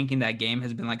Eagles tanking that game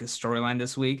has been like a storyline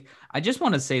this week. I just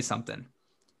want to say something.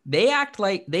 They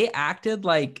acted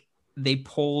like they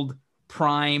pulled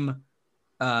prime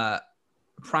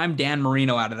Dan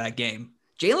Marino out of that game.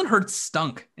 Jalen Hurts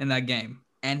stunk in that game.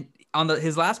 And on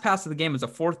his last pass of the game was a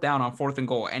 4th down on 4th and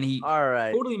goal. And he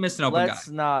totally missed an open guy. Let's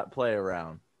not play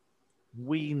around.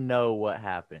 We know what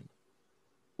happened.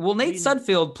 Well, Nate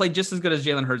Sudfeld played just as good as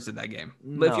Jalen Hurts in that game.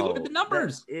 But if you look at the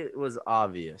numbers, it was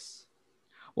obvious.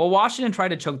 Well, Washington tried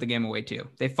to choke the game away too.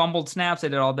 They fumbled snaps. They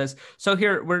did all this. So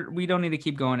here we don't need to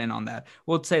keep going in on that.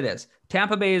 We'll say this: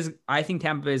 I think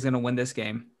Tampa Bay is going to win this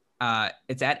game.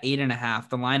 It's at 8.5.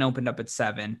 The line opened up at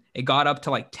 7. It got up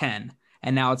to like 10,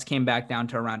 and now it's came back down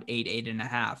to around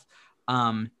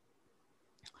 8.5.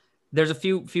 There's a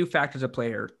few factors at play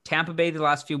here. Tampa Bay the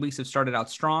last few weeks have started out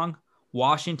strong.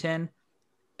 Washington,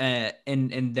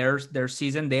 in their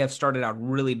season, they have started out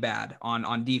really bad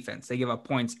on defense. They give up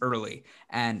points early,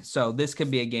 and so this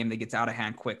could be a game that gets out of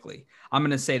hand quickly. I'm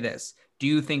going to say this: do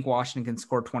you think Washington can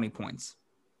score 20 points?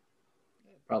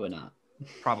 Probably not.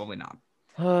 Probably not.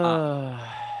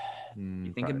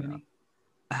 You think it?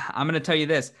 I'm going to tell you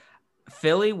this: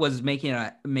 Philly was making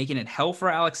it hell for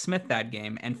Alex Smith that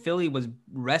game, and Philly was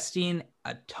resting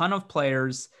a ton of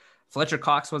players. Fletcher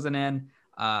Cox wasn't in.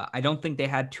 I don't think they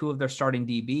had 2 of their starting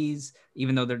DBs,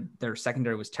 even though their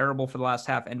secondary was terrible for the last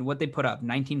half. And what they put up,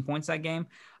 19 points that game.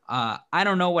 I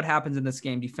don't know what happens in this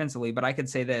game defensively, but I could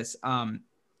say this: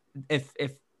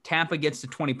 if Tampa gets to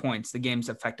 20 points, the game's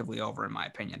effectively over, in my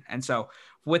opinion. And so,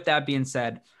 with that being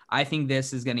said, I think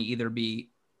this is going to either be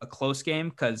a close game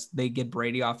because they get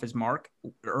Brady off his mark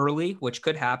early, which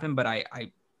could happen, but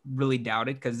I really doubt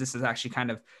it because this is actually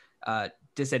kind of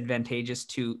disadvantageous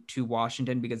to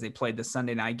Washington because they played the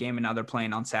Sunday night game and now they're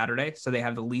playing on Saturday. So they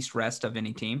have the least rest of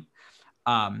any team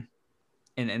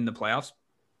in the playoffs.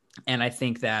 And I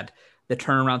think that the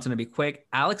turnaround's going to be quick.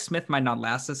 Alex Smith might not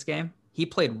last this game. He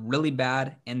played really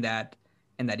bad in that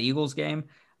Eagles game.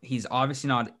 He's obviously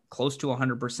not close to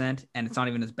 100%, and it's not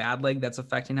even his bad leg that's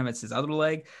affecting him. It's his other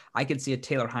leg. I could see a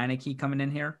Taylor Heineke coming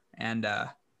in here, and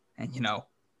you know,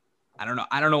 I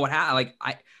don't know what happened.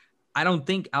 Like I don't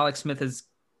think Alex Smith is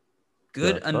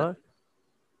good enough.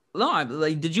 No,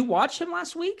 did you watch him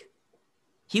last week?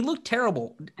 He looked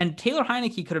terrible, and Taylor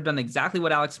Heineke could have done exactly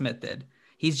what Alex Smith did.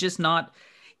 He's just not.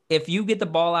 If you get the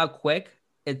ball out quick,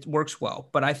 it works well.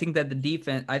 But I think that the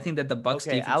defense. I think that the Bucs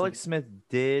defense. Alex Smith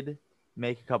did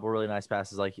make a couple really nice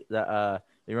passes. Like that.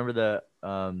 You remember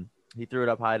he threw it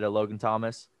up high to Logan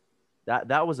Thomas.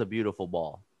 That was a beautiful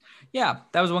ball. Yeah,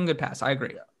 that was one good pass. I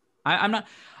agree. Yeah.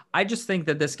 I just think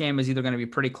that this game is either going to be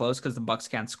pretty close because the Bucs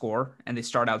can't score and they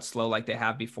start out slow like they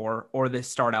have before, or they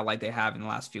start out like they have in the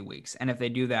last few weeks. And if they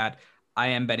do that, I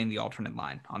am betting the alternate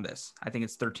line on this. I think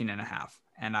it's 13.5.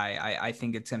 And I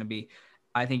think it's going to be,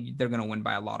 I think they're going to win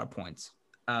by a lot of points.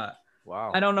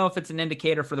 Wow. I don't know if it's an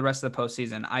indicator for the rest of the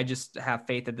postseason. I just have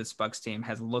faith that this Bucs team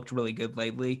has looked really good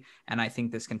lately. And I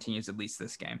think this continues at least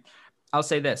this game. I'll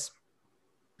say this.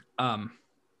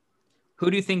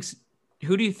 Who do you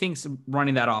think's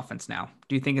running that offense now?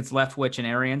 Do you think it's Leftwich and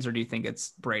Arians, or do you think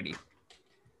it's Brady?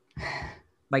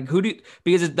 Like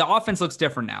because the offense looks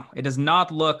different now. It does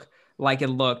not look like it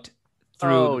looked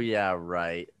through. Oh yeah,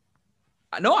 right.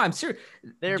 No, I'm serious.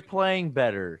 They're playing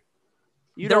better.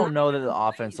 You They're don't know that the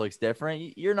offense looks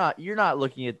different. You're not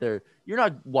looking at you're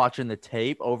not watching the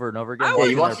tape over and over again. I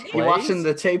Watching watch- their You watching plays.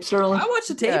 the tape, Sterling? I watched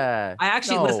the tape. Yeah. I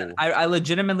actually listen. No. I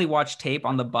legitimately watch tape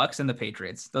on the Bucks and the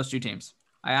Patriots. Those two teams.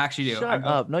 I actually do. Shut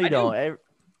up. No, you I do. don't.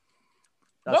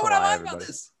 That's What would a I lie, lie everybody. about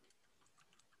this?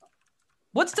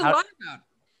 What's to How- lie about?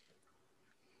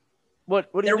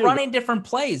 What do They're you do? running different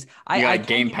plays. You got I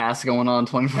Game can't, Pass going on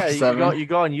Yeah, 24/7. you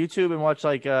go on YouTube and watch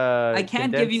like I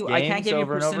can't give you over and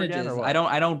over again, percentages. or what?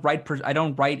 I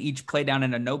don't write each play down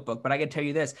in a notebook, but I can tell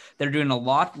you this: they're doing a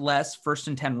lot less 1st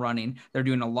and 10 running. They're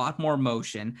doing a lot more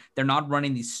motion. They're not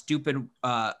running these stupid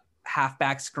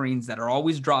halfback screens that are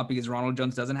always dropped because Ronald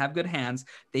Jones doesn't have good hands.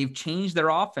 They've changed their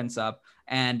offense up,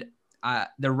 and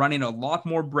they're running a lot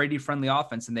more Brady-friendly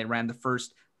offense than they ran the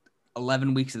first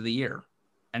 11 weeks of the year.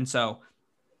 And so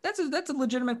that's a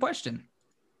legitimate question.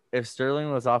 If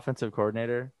Sterling was offensive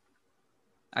coordinator,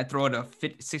 I throw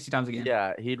it 60 times a game.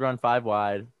 yeah, he'd run 5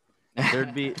 wide.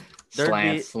 There'd be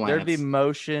Slants.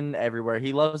 motion everywhere.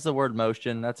 He loves the word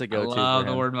motion. That's a I go-to. love for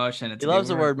the him. word motion. It's He a good loves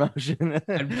the word motion.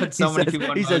 I'd put so He many says-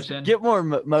 people in he motion. says, "Get more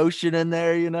motion in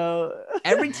there," you know.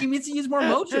 Every team needs to use more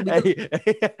motion. Because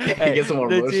Get some more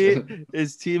motion.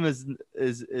 His team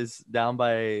is down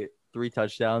by 3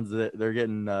 touchdowns. They're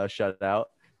getting shut out.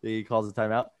 He calls a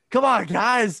timeout. Come on,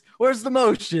 guys. Where's the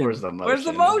motion? Where's the motion? Where's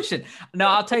the motion? No,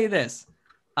 I'll tell you this.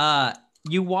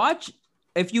 You watch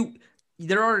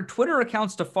there are Twitter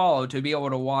accounts to follow to be able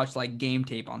to watch like game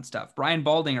tape on stuff. Brian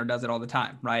Baldinger does it all the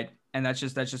time, right? And that's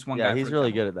just one guy. Yeah, he's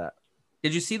really good at that.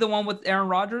 Did you see the one with Aaron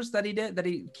Rodgers that he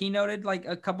keynoted like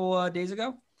a couple days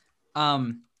ago?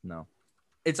 No.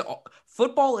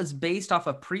 Football is based off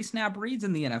of pre-snap reads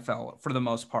in the NFL for the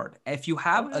most part. If you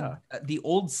have the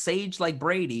old sage like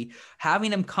Brady,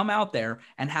 having him come out there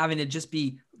and having it just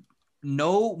be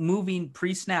no moving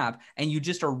pre-snap and you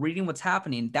just are reading what's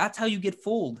happening, that's how you get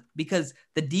fooled because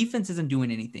the defense isn't doing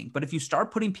anything. But if you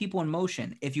start putting people in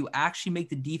motion, if you actually make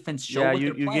the defense show what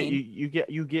they're playing,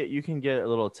 you can get a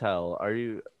little tell. Are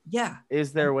you? Yeah.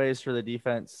 Is there ways for the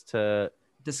defense to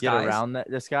disguise get around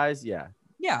that disguise? Yeah.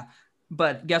 Yeah.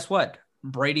 But guess what?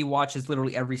 Brady watches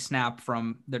literally every snap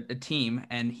from the team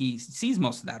and he sees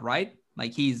most of that, right?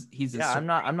 Like he's I'm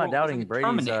not doubting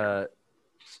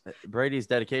Brady's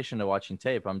dedication to watching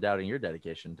tape. I'm doubting your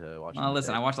dedication to watching.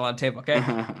 Listen, tape. I watch a lot of tape, okay?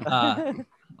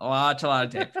 Watch a lot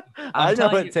of tape. I know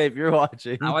what tape you're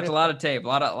watching. I watch a lot of tape. A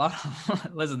lot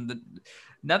of listen,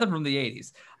 nothing from the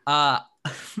 80s. I'm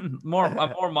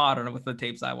more modern with the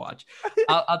tapes I watch.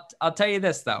 I'll tell you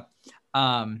this though.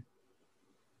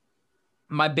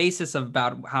 My basis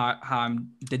about how I'm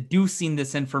deducing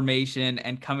this information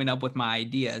and coming up with my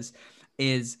ideas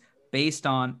is based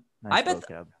on Nice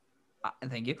vocab.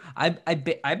 Thank you. I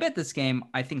bet this game,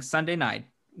 I think Sunday night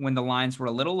when the lines were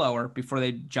a little lower before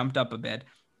they jumped up a bit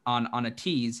on a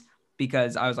tease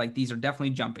because I was like, these are definitely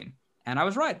jumping. And I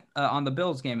was right on the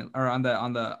Bills game or on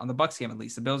the Bucks game, at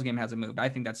least the Bills game hasn't moved. I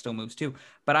think that still moves too,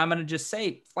 but I'm going to just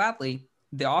say flatly,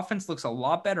 the offense looks a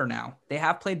lot better now. They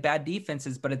have played bad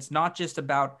defenses, but it's not just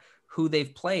about who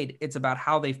they've played. It's about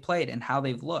how they've played and how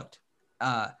they've looked.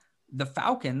 The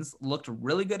Falcons looked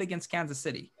really good against Kansas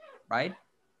City, right?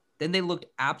 Then they looked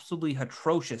absolutely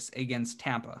atrocious against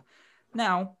Tampa.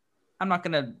 Now, I'm not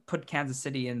going to put Kansas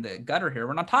City in the gutter here.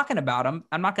 We're not talking about them.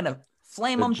 I'm not going to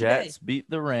flame them today. The Jets beat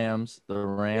the Rams. The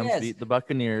Rams beat the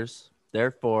Buccaneers.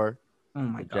 Therefore,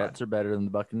 the Jets are better than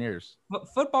the Buccaneers.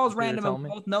 Football is random, and we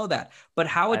both know that. But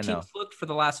how a team's looked for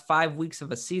the last 5 weeks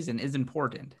of a season is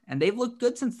important, and they've looked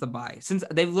good since the bye.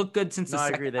 They've looked good since the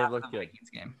second half of the Vikings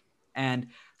game. And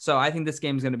so I think this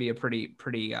game is going to be a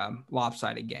pretty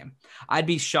lopsided game. I'd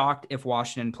be shocked if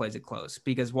Washington plays it close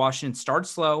because Washington starts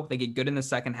slow. They get good in the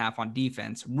second half on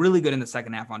defense, really good in the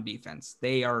second half on defense.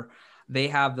 They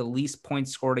have the least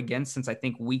points scored against since I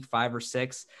think week 5 or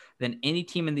 6 than any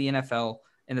team in the NFL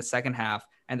in the second half.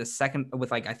 And the second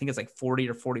with I think it's 40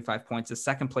 or 45 points. The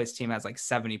second place team has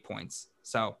 70 points.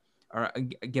 So, or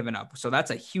given up. So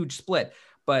that's a huge split,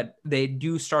 but they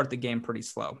do start the game pretty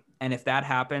slow. And if that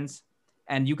happens,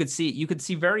 and you could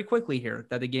see very quickly here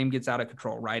that the game gets out of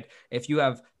control, right? If you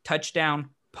have touchdown,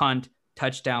 punt,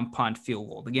 field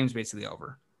goal, the game's basically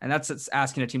over. And that's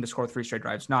asking a team to score 3 straight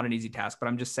drives. Not an easy task, but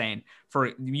I'm just saying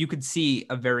you could see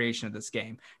a variation of this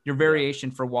game. Your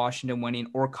variation for Washington winning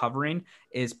or covering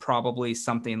is probably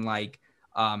something like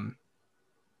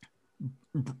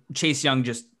Chase Young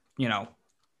just,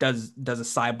 does a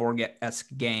cyborg-esque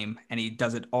game and he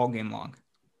does it all game long,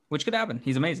 which could happen.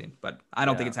 He's amazing, but I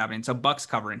don't think it's happening. So Bucks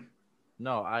covering.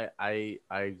 No, I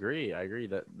agree. I agree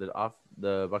that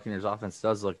the Buccaneers offense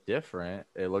does look different.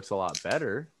 It looks a lot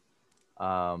better.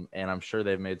 And I'm sure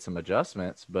they've made some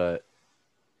adjustments, but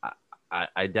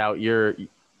I doubt you're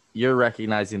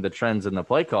recognizing the trends in the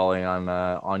play calling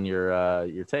on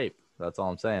your tape. That's all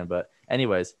I'm saying. But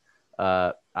anyways,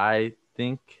 I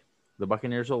think the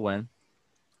Buccaneers will win.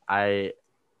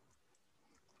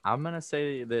 I'm gonna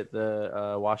say that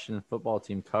the Washington football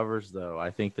team covers, though. I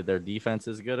think that their defense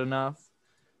is good enough,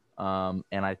 and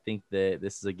I think that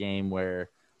this is a game where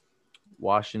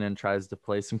Washington tries to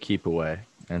play some keep away,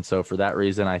 and so for that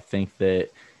reason, I think that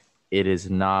it is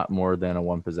not more than a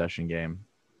one possession game.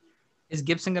 Is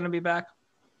Gibson going to be back?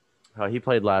 He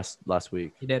played last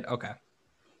week. He did. Okay.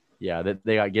 Yeah,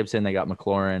 they got Gibson, they got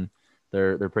McLaurin.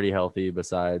 They're pretty healthy.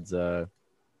 Besides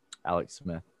Alex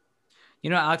Smith. You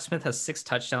know, Alex Smith has 6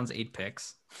 touchdowns, 8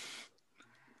 picks.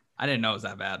 I didn't know it was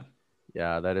that bad.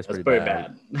 Yeah, that's pretty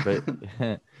bad.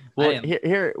 But well,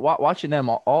 here watching them,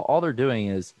 all they're doing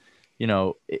is,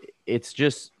 it's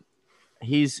just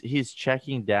he's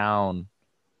checking down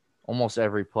almost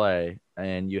every play,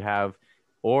 and you have,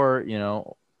 or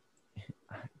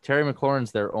Terry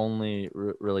McLaurin's their only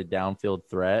really downfield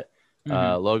threat.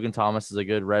 Mm-hmm. Logan Thomas is a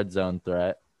good red zone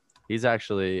threat. He's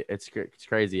actually it's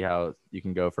crazy how you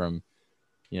can go from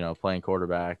playing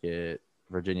quarterback at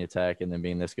Virginia Tech and then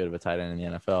being this good of a tight end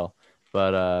in the NFL.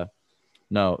 But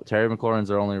no, Terry McLaurin's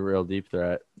their only real deep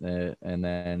threat, and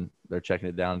then they're checking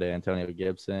it down to Antonio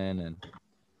Gibson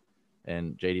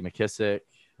and J.D. McKissick.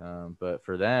 But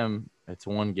for them, it's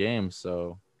one game,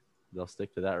 so they'll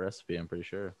stick to that recipe, I'm pretty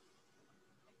sure.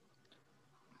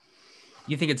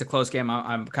 You think it's a close game?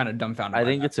 I'm kind of dumbfounded. I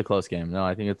think it's a close game. No,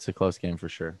 I think it's a close game for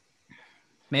sure.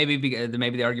 Maybe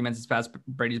the argument is past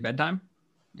Brady's bedtime.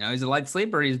 He's a light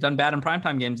sleeper. He's done bad in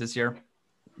primetime games this year.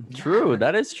 True.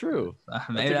 That is true. That's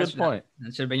a good point.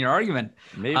 That should have been your argument.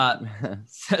 Maybe.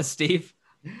 Steve?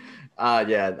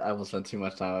 Yeah, I won't spend too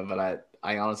much time on it, but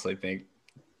I honestly think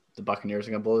the Buccaneers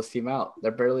are going to blow this team out.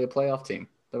 They're barely a playoff team.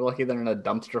 They're lucky they're in a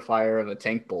dumpster fire of a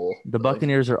tank bowl. The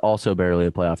Buccaneers are also barely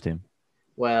a playoff team.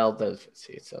 Well,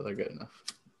 so they're good enough.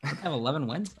 They have 11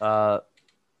 wins.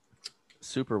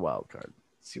 Super wild card.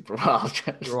 Super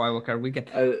wild card weekend.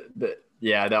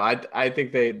 I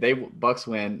think they Bucks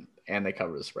win and they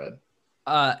cover the spread.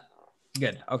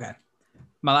 Good. Okay.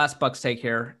 My last Bucks take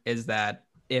here is that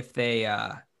if they,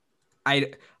 I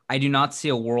do not see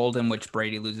a world in which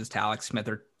Brady loses to Alex Smith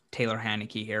or Taylor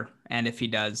Haneke here, and if he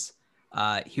does,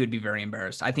 he would be very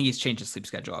embarrassed. I think he's changed his sleep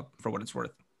schedule up for what it's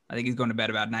worth. I think he's going to bed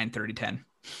about 9:30, 10.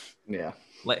 Yeah.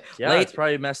 It's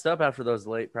probably messed up after those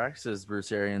late practices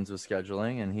Bruce Arians was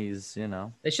scheduling, and he's,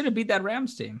 They should have beat that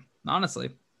Rams team, honestly.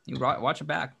 You watch it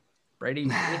back. Brady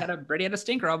had a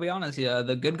stinker, I'll be honest. Yeah,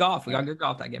 the good golf. We got good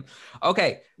golf that game.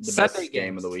 Okay. The best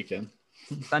game of the weekend.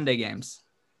 Sunday games.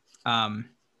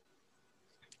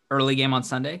 Early game on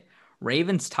Sunday.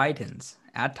 Ravens-Titans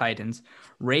at Titans.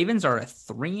 Ravens are a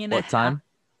 3.5. What time?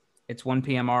 It's 1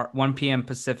 p.m.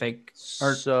 Pacific.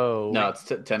 No,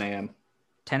 it's 10 a.m.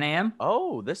 10 a.m.?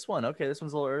 Oh, this one. Okay, this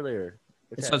one's a little earlier.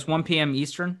 Okay. So it's 1 p.m.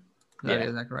 Eastern?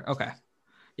 Is that correct? Okay.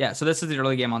 Yeah, so this is the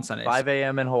early game on Sunday. 5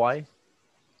 a.m. in Hawaii?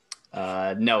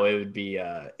 No, it would be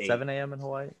 8. 7 a.m. in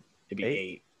Hawaii? It'd be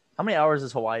 8. How many hours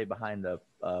is Hawaii behind the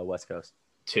West Coast?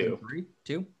 2.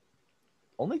 2?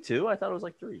 Only 2? I thought it was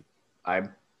like 3.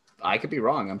 I could be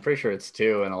wrong. I'm pretty sure it's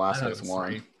 2 and Alaska is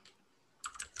 1. 3.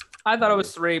 I thought it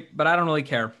was 3, but I don't really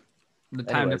care. The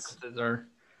time differences are.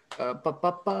 I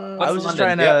was just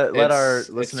trying to let our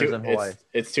listeners in Hawaii.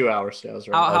 It's 2 hours. I was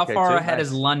right. How far ahead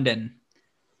is London?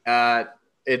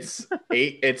 It's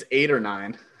 8. It's 8 or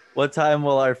 9. What time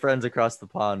will our friends across the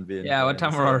pond be? What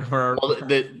time we're well,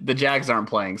 the Jags aren't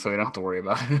playing, so we don't have to worry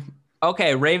about it.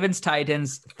 Okay, Ravens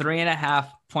Titans 3.5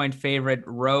 point favorite,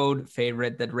 road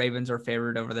favorite. That Ravens are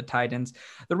favored over the Titans.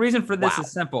 The reason for this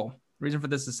is simple.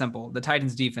 The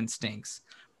Titans defense stinks,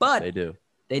 but they do.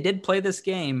 They did play this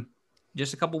game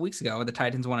just a couple weeks ago. The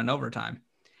Titans won in overtime,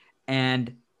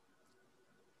 and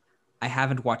I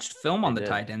haven't watched film on the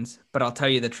Titans, but I'll tell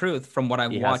you the truth from what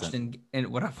I've watched in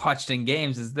what I've watched in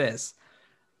games is this.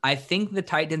 I think the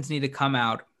Titans need to come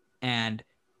out and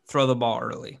throw the ball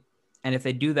early. And if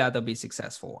they do that, they'll be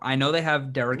successful. I know they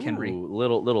have Derrick Henry.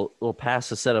 Little pass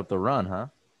to set up the run, huh?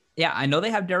 Yeah, I know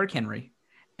they have Derrick Henry.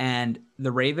 And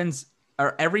the Ravens,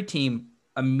 or every team,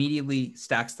 immediately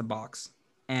stacks the box.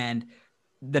 And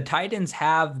the Titans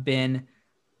have been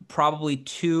probably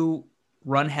too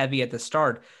run heavy at the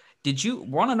start. Did you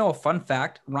want to know a fun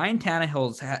fact? Ryan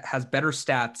Tannehill has better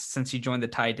stats since he joined the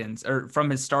Titans, or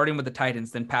from his starting with the Titans,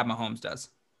 than Pat Mahomes does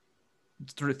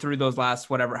through those last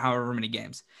however many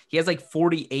games. He has like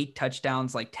 48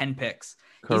 touchdowns, like 10 picks.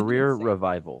 Career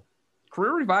revival.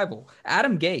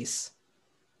 Adam Gase,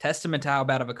 testament to how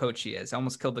bad of a coach he is.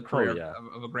 Almost killed the career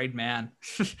of a great man.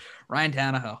 Ryan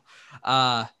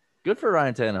Tannehill. Good for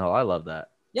Ryan Tannehill. I love that.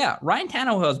 Yeah, Ryan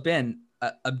Tannehill has been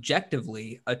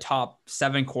objectively a top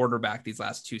 7 quarterback these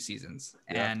last 2 seasons,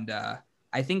 Yeah. and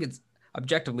I think it's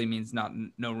objectively means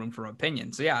no room for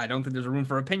opinion. So yeah, I don't think there's a room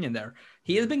for opinion there.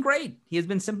 He has been great. He has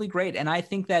been simply great, and I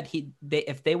think that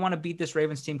if they want to beat this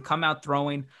Ravens team, come out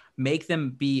throwing, make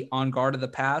them be on guard of the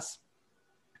pass,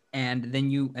 and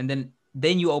then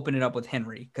you open it up with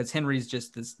Henry, because Henry's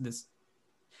just this.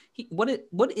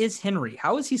 What is Henry?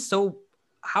 How is he so?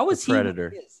 How is he?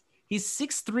 Predator. He's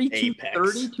 6'3", Apex.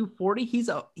 230, 240.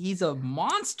 He's a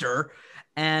monster,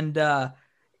 and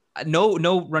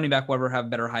no running back will ever have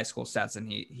better high school stats than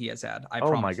he has had. I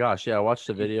promise. Oh my gosh, yeah, I watched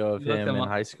a video of You look him them in up.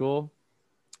 high school.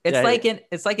 It's Yeah, like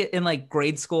in like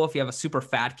grade school. If you have a super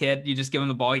fat kid, you just give him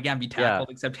the ball, he can't be tackled.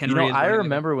 Except Henry. I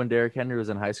remember when Derrick Henry was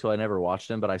in high school. I never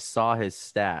watched him, but I saw his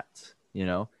stats.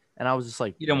 And I was just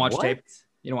like, You didn't watch what? tape?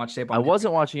 You don't watch tape. I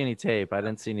wasn't watching any tape. I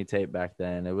didn't see any tape back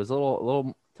then. It was a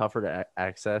little tougher to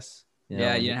access.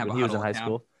 Yeah, you didn't have when a he was in Huddle high account.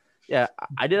 school. Yeah,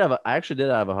 I actually did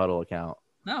have a Huddle account.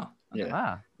 No.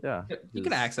 Yeah. Yeah, You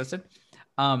could access it.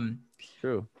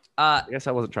 True. Uh, I guess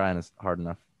I wasn't trying as hard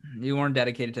enough. you weren't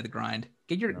dedicated to the grind.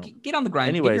 Get on the grind.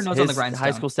 Anyways, Get your nose on the his grindstone.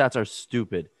 high school stats are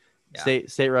stupid. Yeah.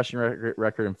 State rushing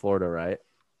record in Florida, right?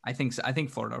 I think so. I think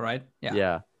Florida, right? Yeah.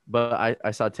 Yeah. But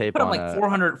I saw tape Put up on like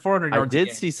 400 I yards. a did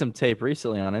game. see some tape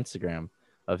recently on Instagram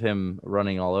of him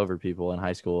running all over people in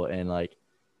high school, and like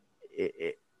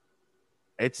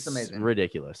it's amazing.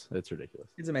 ridiculous. It's ridiculous.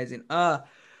 It's amazing.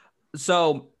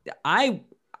 So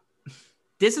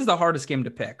this is the hardest game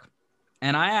to pick,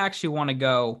 and I actually want to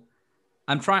go.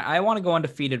 I want to go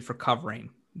undefeated for covering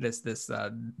these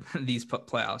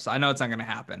playoffs. I know it's not going to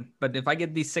happen, but if I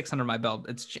get these 600 my belt,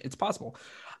 it's possible.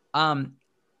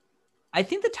 I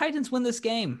think the Titans win this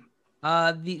game.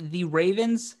 The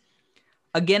Ravens,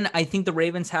 again, I think the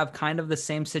Ravens have kind of the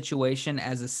same situation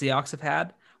as the Seahawks have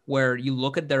had, where you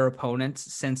look at their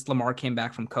opponents since Lamar came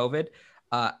back from COVID.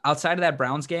 Outside of that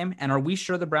Browns game, and are we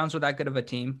sure the Browns were that good of a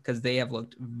team? Because they have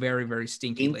looked very, very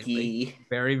stinky lately.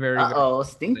 Very, very, very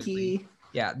Stinky. lately.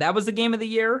 Yeah, that was the game of the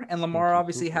year, and Lamar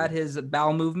obviously had his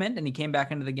bowel movement, and he came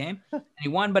back into the game, and he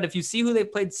won. But if you see who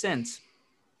they've played since,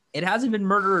 it hasn't been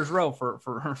murderer's row for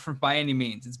by any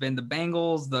means. It's been the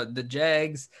Bengals, the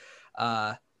Jags,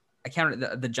 I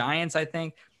counted the Giants, I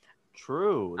think.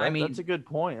 True. I mean, that's a good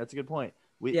point.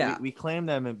 We claim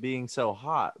them as being so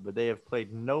hot, but they have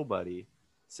played nobody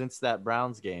since that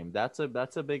Browns game. That's a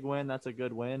big win. That's a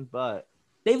good win, but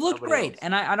they've looked nobody great, else.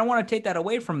 and I don't want to take that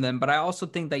away from them, but I also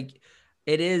think like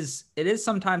it is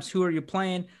sometimes who are you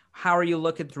playing? How are you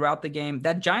looking throughout the game?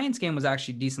 That Giants game was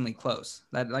actually decently close.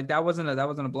 That wasn't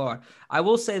a blowout. I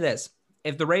will say this: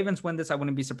 if the Ravens win this, I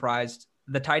wouldn't be surprised.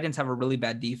 The Titans have a really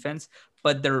bad defense,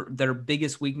 but their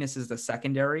biggest weakness is the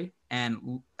secondary,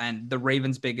 and the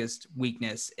Ravens' biggest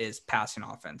weakness is passing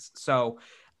offense. So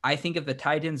I think if the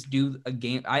Titans do a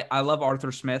game, I love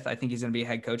Arthur Smith. I think he's going to be a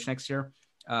head coach next year.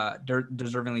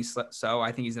 Deservingly so.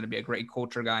 I think he's going to be a great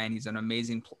culture guy, and he's an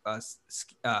amazing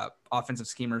offensive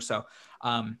schemer. So,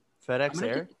 FedEx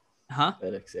Air,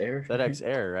 FedEx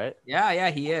Air, right? Yeah,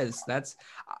 he is. That's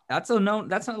a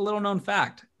little known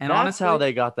fact. And that's honestly, how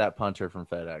they got that punter from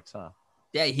FedEx, huh?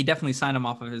 Yeah, he definitely signed him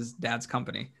off of his dad's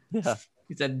company. Yeah.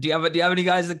 He said, "Do you have any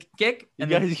guys that can kick?" You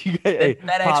then guys, hey,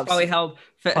 FedEx Pops, probably held.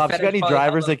 Pops, you got any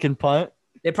drivers that can punt?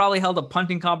 They probably held a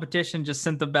punting competition, just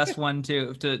sent the best one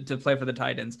to play for the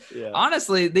Titans. Yeah.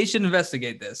 Honestly, they should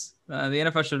investigate this. The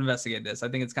NFL should investigate this. I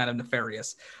think it's kind of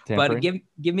nefarious. Tampering? But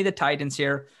give me the Titans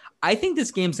here. I think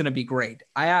this game's going to be great.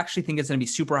 I actually think it's going to be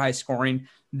super high scoring.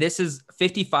 This is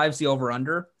 55 is the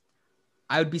over-under.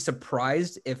 I would be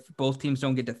surprised if both teams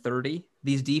don't get to 30.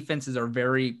 These defenses are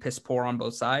very piss poor on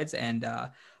both sides, and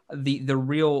the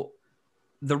real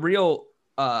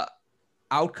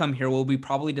outcome here will be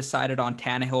probably decided on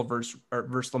Tannehill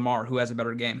versus Lamar, who has a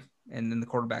better game and in the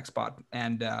quarterback spot.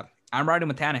 And I'm riding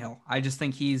with Tannehill. I just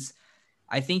think he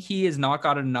has not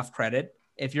gotten enough credit.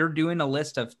 If you're doing a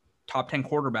list of top 10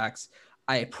 quarterbacks,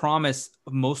 I promise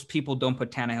most people don't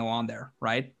put Tannehill on there,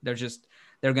 right?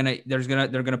 They're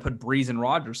gonna put Breeze and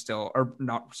Rodgers still, or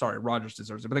not. Sorry, Rodgers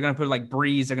deserves it, but they're gonna put like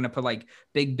Breeze. They're gonna put like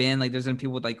Big Ben. Like there's gonna be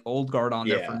people with like old guard on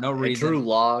there for no reason. Drew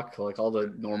Lock, like all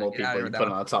the normal people you put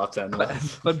on the top 10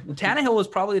 list. But Tannehill was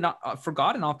probably not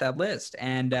forgotten off that list,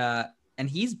 and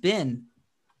he's been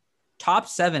top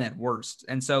 7 at worst.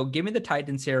 And so give me the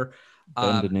Titans here.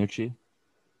 Ben DiNucci.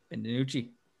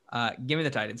 Give me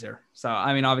the Titans here. So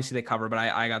I mean, obviously they cover, but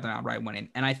I got them outright winning,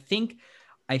 and I think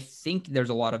there's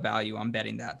a lot of value on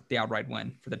betting that the outright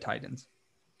win for the Titans.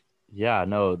 Yeah,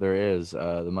 no, there is.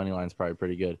 The money line's probably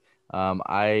pretty good.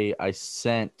 I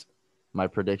sent my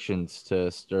predictions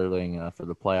to Sterling for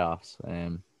the playoffs,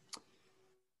 and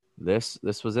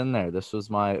This was in there. This was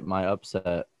my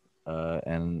upset,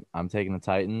 and I'm taking the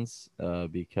Titans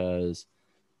because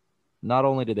not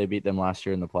only did they beat them last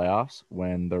year in the playoffs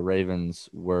when the Ravens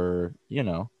were,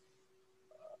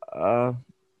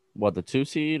 what, the 2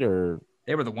 seed or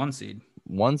They were the 1 seed.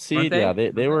 1 seed? Weren't they? Yeah,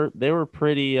 they were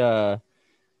pretty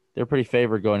they're pretty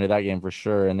favored going to that game for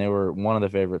sure, and they were one of the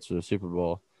favorites for the Super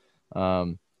Bowl.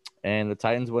 And the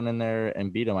Titans went in there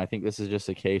and beat them. I think this is just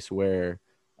a case where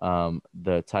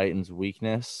the Titans'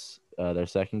 weakness, their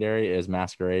secondary, is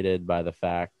masqueraded by the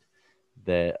fact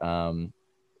that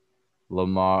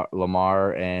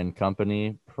Lamar and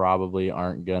company probably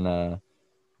aren't gonna,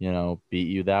 beat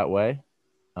you that way.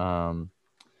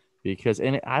 Because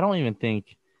I don't even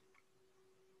think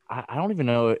I don't even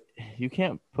know, you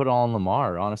can't put on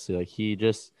Lamar, honestly. Like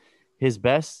his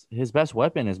best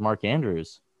weapon is Mark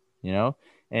Andrews,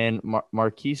 and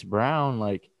Marquise Brown,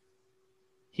 like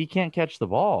he can't catch the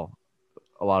ball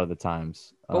a lot of the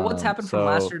times. But what's happened from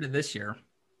last year to this year?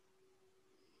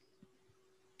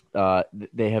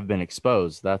 They have been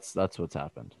exposed. That's what's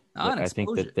happened. I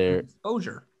think that they're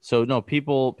exposure. So no,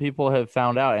 people have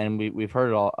found out, and we've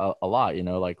heard it a lot.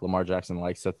 Like Lamar Jackson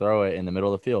likes to throw it in the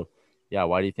middle of the field. Yeah,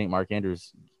 why do you think Mark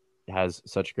Andrews has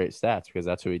such great stats? Because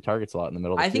that's who he targets a lot in the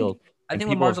middle of the field. I think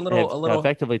Lamar's a little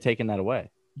effectively taken that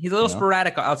away. He's a little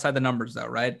sporadic outside the numbers, though,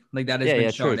 right? Like that has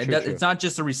been shown. True. It's not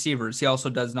just the receivers; he also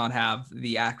does not have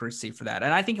the accuracy for that.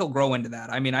 And I think he'll grow into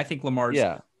that. I mean, I think Lamar's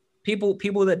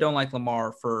people that don't like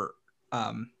Lamar for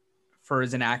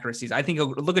his inaccuracies. I think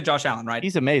he'll look at Josh Allen, right?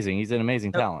 He's amazing. He's an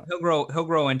amazing talent. He'll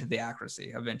grow into the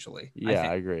accuracy eventually. Yeah,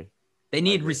 I agree. They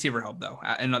need receiver help though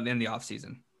in the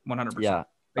offseason. 100%. Yeah.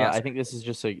 I think this is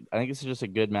just a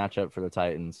good matchup for the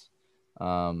Titans.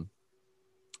 And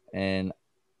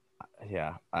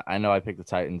yeah, I know I picked the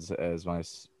Titans as my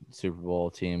Super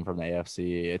Bowl team from the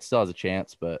AFC. It still has a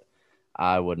chance, but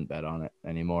I wouldn't bet on it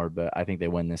anymore. But I think they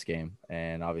win this game,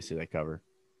 and obviously they cover.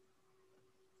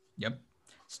 Yep.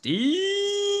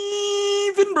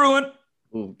 Stephen Bruin.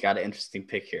 Ooh, got an interesting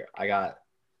pick here. I got,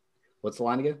 what's the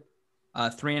line again?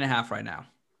 3.5 right now.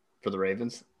 For the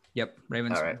Ravens? Yep.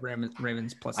 Ravens. All right.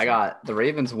 Ravens plus. I got the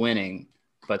Ravens winning,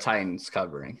 but Titans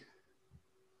covering.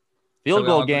 Field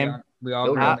goal game. We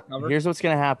all agree on the cover? Here's what's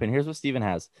going to happen. Here's what Steven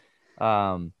has.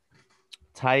 Titans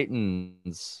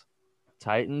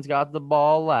got the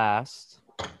ball last.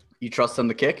 You trust them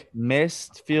to kick?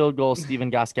 Missed field goal, Steven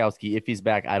Gostkowski. If he's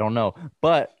back, I don't know.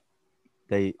 But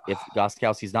if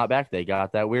Gostkowski's not back, they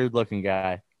got that weird looking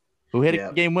guy who hit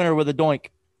a game winner with a doink.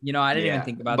 I didn't even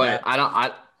think about that.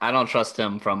 But I don't trust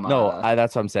him from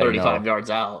that's what I'm saying. 35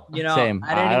 yards out. Same.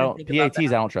 I don't PATs. I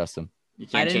don't trust him. You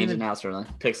can't change it now, certainly.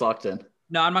 Picks locked in.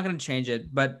 No, I'm not going to change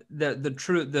it. But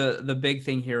the big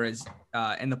thing here is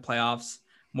in the playoffs,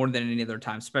 more than any other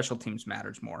time, special teams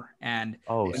matters more. And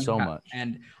so much.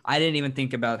 And I didn't even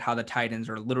think about how the Titans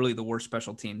are literally the worst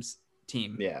special teams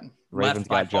team. Yeah, Ravens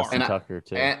got Justin Tucker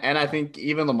too. And I think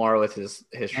even Lamar with his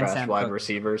trash wide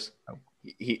receivers,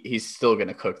 he's still going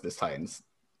to cook this Titans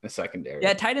the secondary.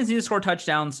 Yeah, Titans need to score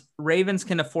touchdowns. Ravens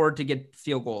can afford to get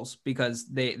field goals because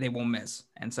they won't miss,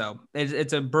 and so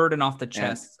it's a burden off the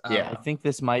chest. I think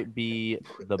this might be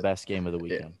the best game of the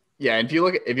weekend. Yeah, and if you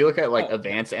look at like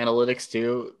advanced analytics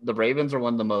too, the Ravens are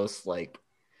one of the most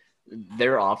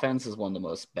their offense is one of the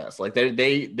most best. Like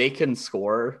they can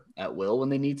score at will when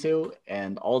they need to,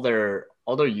 and all their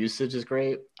usage is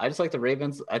great. I just like the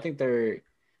Ravens. I think they're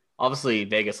obviously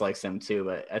Vegas likes them too,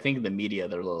 but I think in the media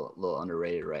they're a little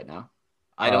underrated right now.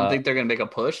 I don't think they're gonna make a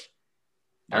push.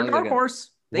 They're a dark horse.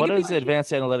 What does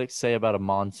advanced analytics say about a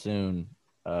monsoon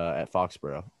at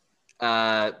Foxborough?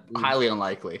 Highly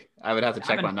unlikely. I would have to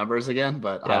check my numbers again,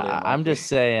 but I'm just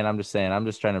saying. I'm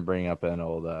just trying to bring up an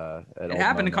old. It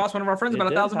happened. It cost one of our friends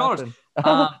about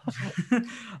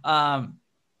 $1,000.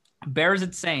 Bears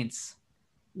at Saints,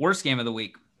 worst game of the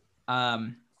week.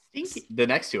 Stinky. The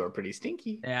next two are pretty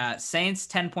stinky. Yeah, Saints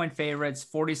 10-point favorites,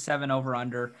 47 over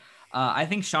under. I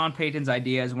think Sean Payton's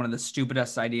idea is one of the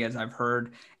stupidest ideas I've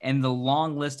heard, and the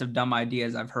long list of dumb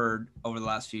ideas I've heard over the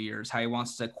last few years. How he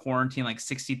wants to quarantine like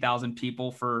 60,000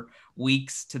 people for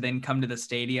weeks to then come to the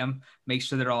stadium, make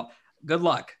sure they're all good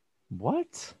luck.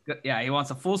 What? Yeah, he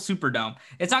wants a full Superdome.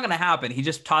 It's not going to happen. He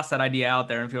just tossed that idea out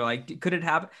there, and people are like, "Could it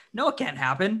happen?" No, it can't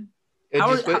happen.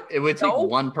 It would take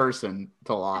one person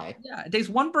to lie. Yeah, it takes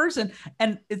one person,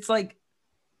 and it's like,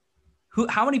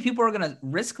 how many people are going to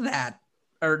risk that?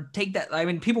 Or take that. I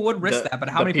mean, people would risk that, but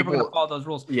how many people are going to follow those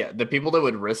rules? Yeah, the people that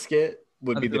would risk it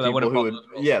would be the people who would.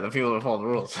 Yeah, the people that follow the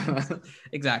rules.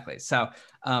 Exactly. So,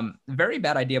 very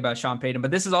bad idea about Sean Payton. But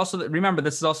this is also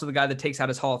the guy that takes out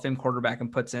his Hall of Fame quarterback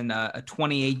and puts in a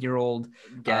 28-year-old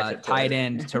tight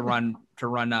end to run to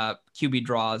run QB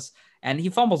draws, and he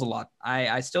fumbles a lot.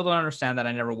 I still don't understand that.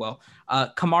 I never will.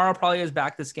 Kamara probably is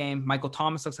back this game. Michael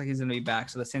Thomas looks like he's going to be back,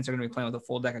 so the Saints are going to be playing with a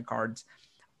full deck of cards.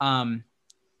 I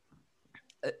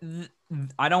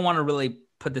don't want to really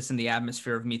put this in the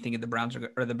atmosphere of me thinking the Browns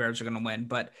or the Bears are going to win,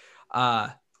 but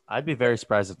I'd be very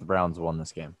surprised if the Browns won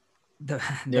this game. They're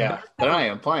not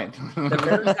even playing. The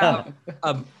Bears have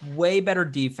a way better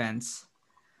defense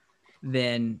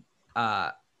than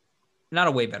not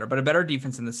a way better, but a better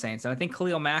defense than the Saints. And I think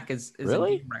Khalil Mack is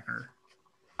Really? a game record.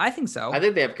 I think so. I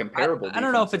think they have comparable. I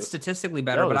don't know if it's defenses. statistically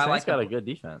better, No, but the I Saints like got a good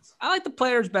defense. I like the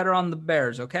players better on the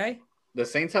Bears. Okay. The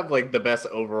Saints have like the best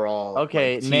overall.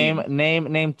 Okay, like, team.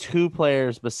 name 2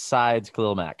 players besides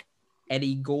Khalil Mack.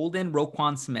 Eddie Golden,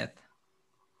 Roquan Smith.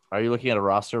 Are you looking at a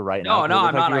roster right now? No,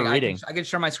 I'm not. Reading. I can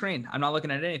share my screen. I'm not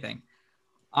looking at anything.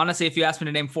 Honestly, if you asked me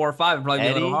to name 4 or 5, it'd probably be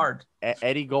a little hard.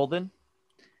 Eddie Golden?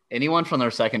 Anyone from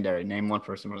their secondary. Name one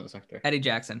person from the secondary. Eddie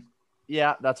Jackson.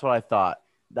 Yeah, that's what I thought.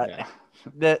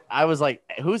 That I was like,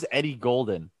 who's Eddie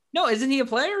Golden? No, isn't he a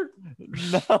player?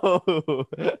 No.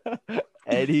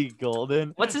 Eddie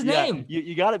Golden. What's his name?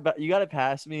 You got it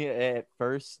past me at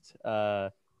first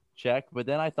check, but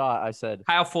then I said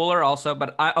Kyle Fuller also,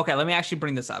 but okay, let me actually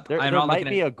bring this up. there might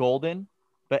be a Golden,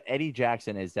 but Eddie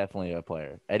Jackson is definitely a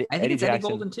player. I think Eddie it's Jackson, Eddie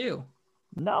Golden too.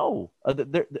 No.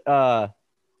 2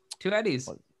 Eddies.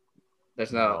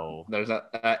 There's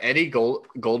Eddie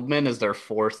Goldman is their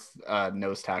 4th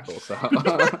nose tackle. So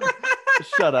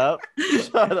Shut up.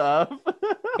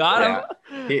 Got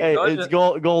him. Hey, it's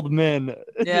Goldman.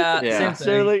 Yeah. Same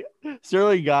thing.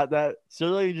 Sterling got that.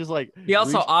 Sterling just like he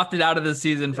also opted out of the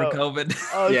season for COVID.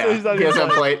 Oh, yeah, so he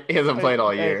hasn't played. He hasn't played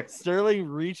all year. Sterling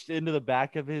reached into the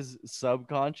back of his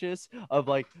subconscious of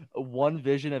like one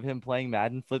vision of him playing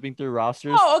Madden, flipping through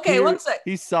rosters. Oh, okay. One sec.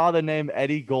 He saw the name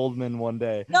Eddie Goldman one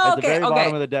day at the very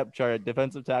bottom of the depth chart,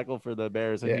 defensive tackle for the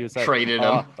Bears, and he was like, traded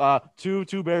him.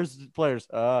 Two Bears players.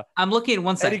 I'm looking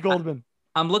one second. Eddie Goldman.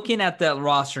 I'm looking at the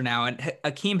roster now, and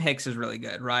Akeem Hicks is really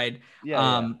good, right?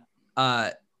 Yeah.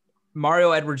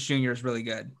 Mario Edwards Jr. is really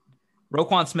good.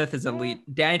 Roquan Smith is elite.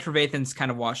 Danny Trevathan's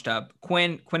kind of washed up.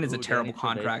 Quinn is a terrible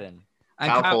contract.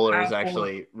 Kyle Fuller is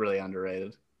actually really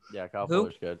underrated. Yeah, Kyle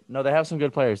Fuller's good. No, they have some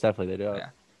good players. Definitely, they do.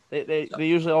 Yeah. They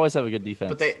usually always have a good defense.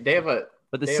 But they have a.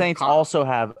 But the Saints also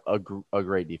have a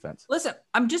great defense. Listen,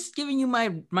 I'm just giving you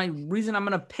my reason I'm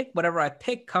going to pick whatever I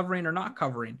pick, covering or not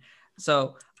covering.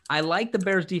 So I like the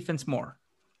Bears defense more.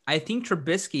 I think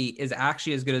Trubisky is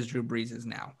actually as good as Drew Brees is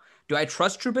now. Do I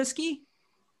trust Trubisky?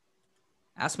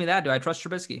 Ask me that. Do I trust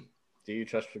Trubisky? Do you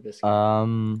trust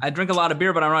Trubisky? I drink a lot of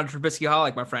beer, but I'm not a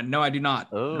Trubisky-holic, my friend. No, I do not.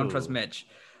 Oh. I don't trust Mitch.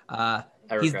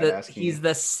 He's He's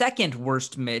the second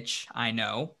worst Mitch I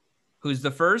know. Who's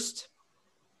the first?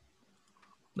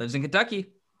 Lives in Kentucky.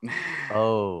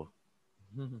 Oh.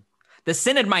 The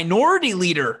Senate Minority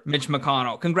Leader, Mitch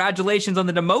McConnell. Congratulations on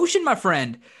the demotion, my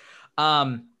friend.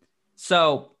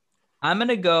 So I'm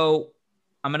gonna go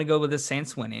with the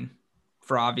Saints winning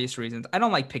for obvious reasons. I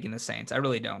don't like picking the Saints. I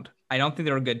really don't. I don't think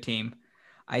they're a good team.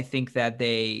 I think that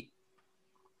they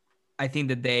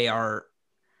are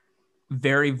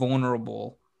very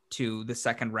vulnerable to the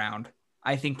second round.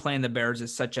 I think playing the Bears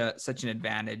is such an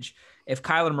advantage. If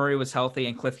Kyler Murray was healthy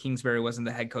and Cliff Kingsbury wasn't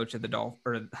the head coach of the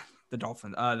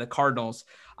Cardinals,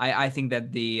 I think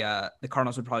that the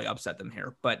Cardinals would probably upset them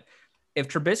here. But if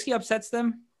Trubisky upsets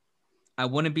them, I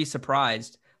wouldn't be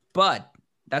surprised. But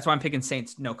that's why I'm picking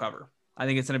Saints no cover. I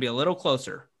think it's going to be a little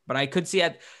closer. But I could see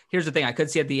here's the thing. I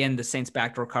could see at the end the Saints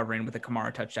backdoor covering with a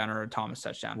Kamara touchdown or a Thomas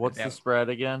touchdown. What's the spread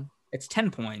again? It's 10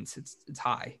 points. It's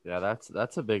high. Yeah,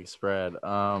 that's a big spread.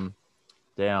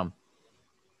 Damn.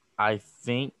 I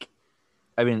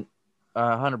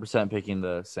 100% picking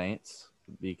the Saints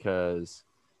because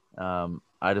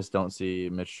I just don't see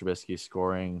Mitch Trubisky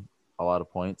scoring a lot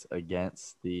of points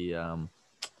against the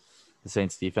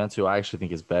Saints defense, who I actually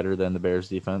think is better than the Bears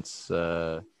defense,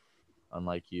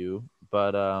 unlike you.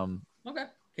 But okay.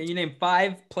 Can you name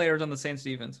 5 players on the Saints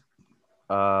defense?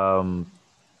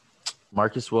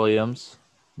 Marcus Williams,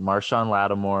 Marshawn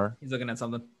Lattimore. He's looking at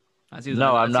something.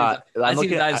 I'm not. I see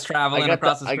his eyes traveling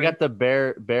across the screen. I got the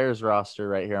Bears roster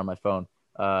right here on my phone.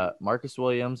 Marcus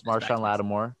Williams, Marshawn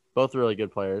Lattimore, both really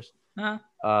good players. Uh-huh.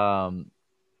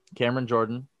 Cameron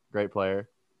Jordan, great player.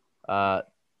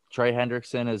 Trey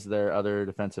Hendrickson is their other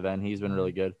defensive end. He's been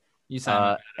really good.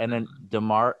 And then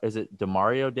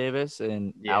Demario Davis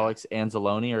and Alex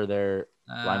Anzalone are their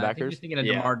linebackers. I think you're thinking of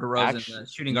DeMar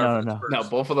DeRozan, shooting guard. No,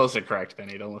 both of those are correct,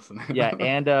 Penny. Don't listen. Yeah,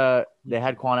 and they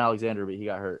had Quan Alexander, but he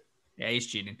got hurt. Yeah, he's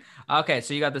cheating. Okay,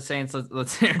 so you got the Saints.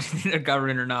 Let's see if they're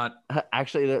covering or not.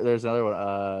 Actually, there's another one.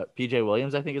 PJ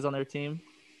Williams, I think, is on their team.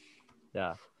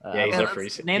 Yeah. Yeah, he's Yeah, a let's free.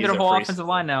 name he's their a whole free- offensive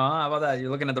line now. Huh? How about that?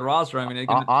 You're looking at the roster. I mean,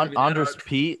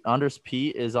 Anders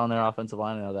Pete is on their offensive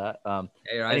line. I know that. Yeah,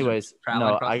 your eyes are Anyways, traveling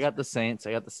no, across I the got the Saints.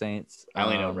 I got the Saints. I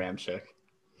only know Ramchick.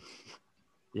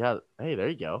 Yeah. Hey, there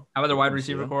you go. How about the wide Good one,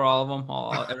 receiver Steven. core? All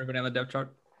of them. Everybody on the depth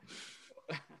chart.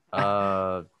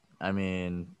 I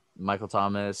mean, Michael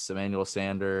Thomas, Emmanuel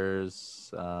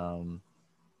Sanders,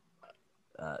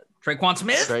 Traquan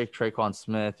Smith. Traquan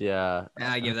Smith. Yeah.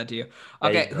 Yeah, I give that to you. Yeah,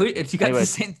 Okay, you who? got If you got the Anyways.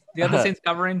 Saints, you got the Saints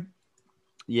covering.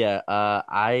 Yeah.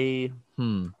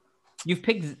 You've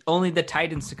picked only the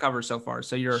Titans to cover so far.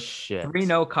 So you're Shit.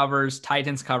 3-0 covers,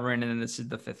 Titans covering, and then this is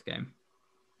the 5th game.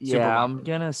 Super Yeah, wild. I'm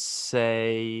gonna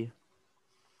say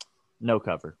no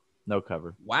cover. No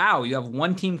cover. Wow, you have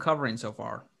one team covering so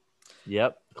far.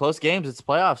 Yep. Close games. It's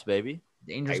playoffs, baby.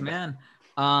 Dangerous man.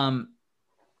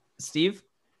 Steve?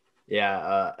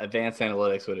 Yeah, advanced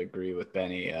analytics would agree with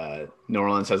Benny. New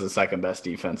Orleans has the second best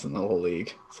defense in the whole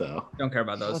league. So Don't care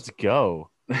about those. Let's go.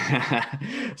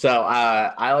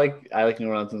 I like New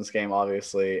Orleans in this game,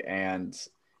 obviously, and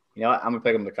you know what? I'm gonna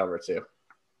pick them to cover too.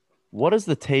 What does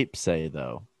the tape say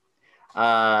though?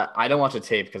 I don't watch the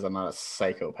tape because I'm not a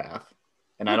psychopath,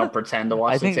 and I don't pretend to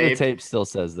watch I think the tape. the tape still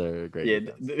says they're great. Yeah,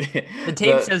 defense. The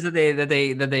tape says that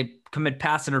they commit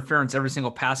pass interference every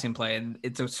single passing play, and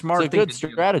it's a smart It's a thing good to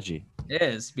do. strategy. It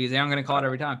is because I'm going to call it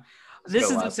every time. Let's This go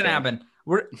is last what's going to game. happen.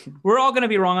 We're all going to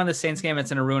be wrong on the Saints game. It's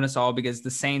going to ruin us all because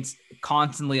the Saints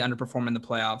constantly underperform in the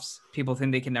playoffs. People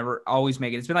think they can never always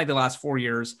make it. It's been like the last 4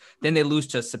 years. Then they lose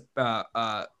to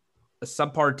a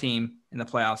subpar team in the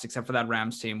playoffs, except for that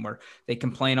Rams team where they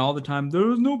complain all the time.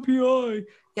 There's no PI.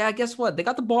 Yeah, guess what? They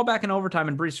got the ball back in overtime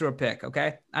and breezed through a pick.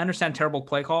 Okay, I understand terrible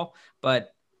play call,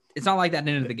 but it's not like that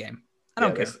into the game. I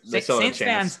don't care. They still have a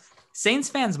chance. Saints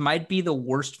fans might be the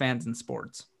worst fans in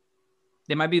sports.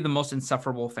 They might be the most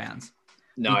insufferable fans.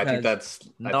 No, I think because-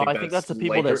 that's. I think that's the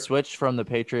people that switched from the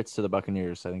Patriots to the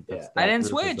Buccaneers. I think that's. Yeah. that I didn't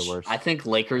group is the switch. worst. I think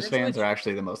Lakers That's fans what- are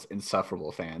actually the most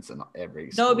insufferable fans in every.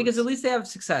 No, sport. because at least they have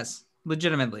success,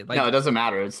 legitimately. Like no, it doesn't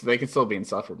matter. They can still be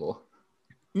insufferable.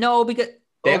 no, because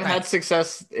They haven't okay. had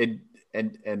success in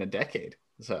a decade.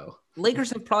 So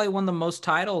Lakers have probably won the most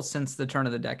titles since the turn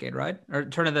of the decade, right? Or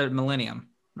turn of the millennium,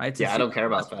 right? Yeah, I don't care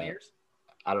about last 20 that. years?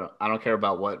 I don't care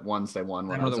about what ones they won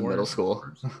when I know was the in middle Warriors. school.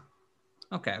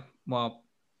 Okay, well,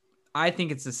 I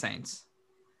think it's the Saints,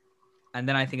 and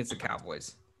then I think it's the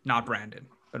Cowboys. Not Brandon,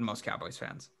 but most Cowboys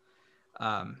fans.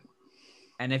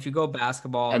 And if you go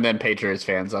basketball, And then Patriots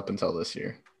fans up until this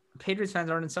year. Patriots fans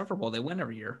aren't insufferable. They win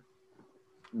every year.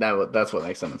 That's what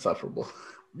makes them insufferable.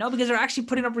 No, because they're actually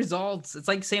putting up results. It's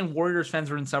like saying Warriors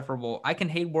fans are insufferable. I can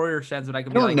hate Warriors fans, but I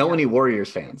can I be don't like, know yeah, any Warriors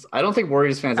fans. I don't think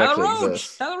Warriors fans Tyler actually Roach.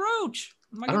 exist. Tyler Roach.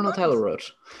 My I don't good know buddies. Tyler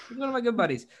Roach. He's one of my good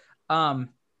buddies.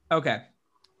 Okay.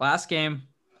 Last game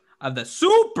of the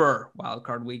super wild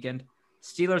card weekend.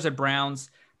 Steelers at Browns.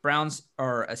 Browns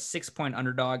are a 6-point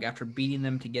underdog after beating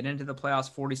them to get into the playoffs,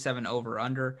 47 over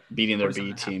under. Beating their 47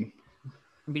 B and a half. team.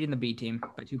 Beating the B team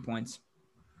by 2 points.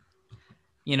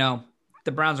 You know,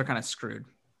 the Browns are kind of screwed.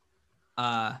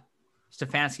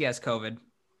 Stefanski has COVID.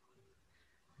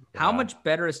 How Yeah. much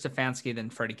better is Stefanski than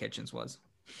Freddie Kitchens was?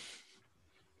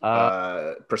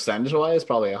 Percentage wise,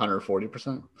 probably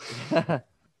 140%.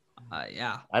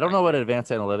 Yeah. I don't know what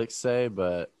advanced analytics say,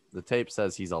 but the tape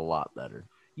says he's a lot better.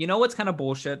 You know what's kind of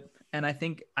bullshit? And I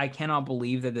think I cannot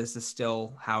believe that this is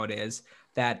still how it is,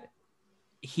 that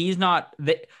he's not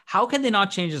that. How can they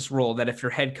not change this rule that if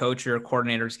your head coach or your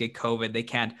coordinators get COVID, they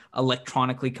can't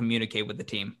electronically communicate with the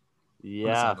team?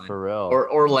 Yeah, sideline. for real.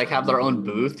 Or like have their own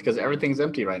booth because everything's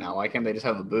empty right now. Why can't they just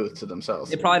have a booth to themselves?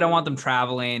 They probably don't want them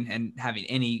traveling and having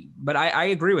any, but I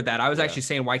agree with that. I was Yeah. actually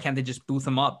saying, why can't they just booth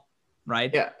them up?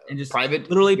 Right. Yeah. And just Private.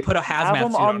 literally put a have hazmat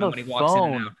them suit on on him the when he walks in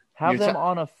and phone. out. Have You're them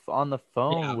te- on the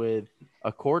phone Yeah. with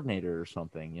a coordinator or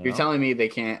something. You know? You're telling me they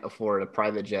can't afford a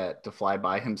private jet to fly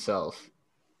by himself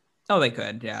Oh, they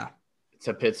could. Yeah.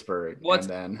 to Pittsburgh Well, and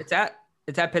then It's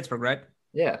at Pittsburgh, right?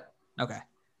 yeah, Okay.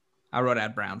 I wrote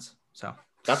at Browns. So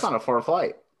that's not a far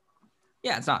flight.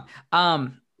 yeah, it's not.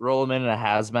 Roll him in a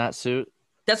hazmat suit.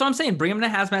 That's what I'm saying. Bring him in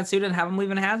a hazmat suit and have him leave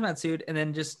in a hazmat suit, and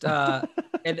then just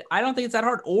and I don't think it's that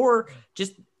hard. Or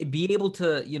just be able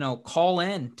to, call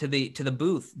in to the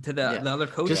booth to the Yeah. other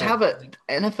coaches. Just have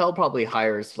NFL probably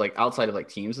hires like outside of like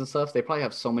teams and stuff. They probably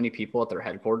have so many people at their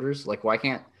headquarters. Like why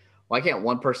can't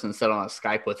one person sit on a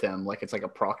Skype with him like it's like a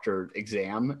proctored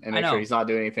exam and make know. sure he's not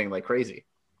doing anything like crazy?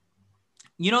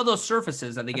 Those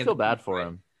surfaces that they I give. feel the bad teams, for right?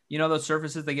 him. Those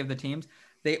surfaces they give the teams.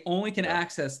 They only can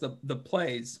access the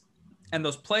plays, and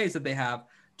those plays that they have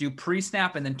do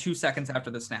pre-snap and then 2 seconds after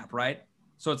the snap, right?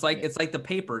 So it's like the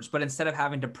papers, but instead of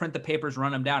having to print the papers,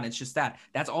 run them down, it's just that.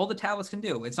 That's all the tablets can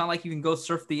do. It's not like you can go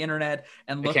surf the internet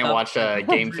and They look can't up watch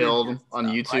Game Field on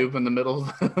stuff, YouTube right? in the middle.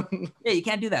 Yeah, you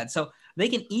can't do that. So they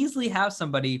can easily have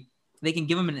somebody, they can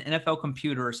give him an NFL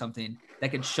computer or something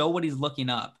that can show what he's looking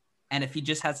up. And if he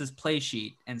just has his play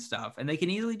sheet and stuff, and they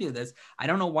can easily do this. I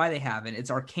don't know why they haven't.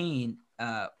 It's arcane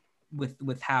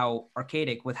with how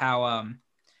archaic, with how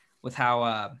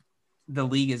the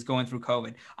league is going through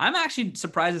COVID. I'm actually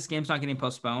surprised this game's not getting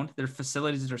postponed. Their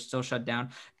facilities are still shut down.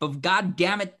 But God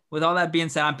damn it, with all that being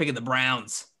said, I'm picking the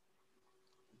Browns.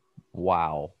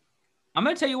 Wow. I'm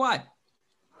going to tell you why.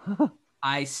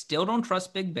 I still don't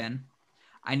trust Big Ben.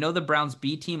 I know the Browns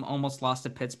B team almost lost to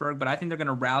Pittsburgh, but I think they're going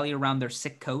to rally around their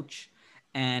sick coach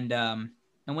and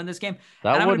win this game.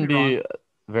 That wouldn't be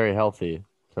very healthy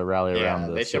to rally around.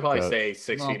 Yeah, they should probably stay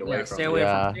 6 feet away from stay away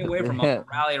from them.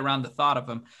 Rally around the thought of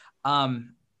them.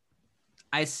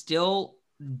 I still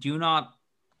do not.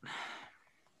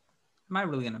 Am I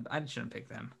really gonna? I shouldn't pick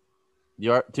them.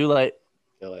 You're too late.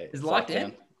 It's locked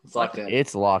in. It's locked in.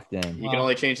 It's locked in. You can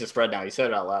only change the spread now. You said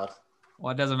it out loud.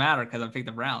 Well, it doesn't matter because I picked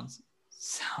the Browns.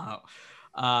 So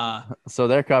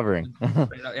they're covering.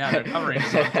 Yeah, they're covering.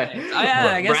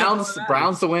 I guess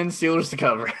Browns to win, Steelers to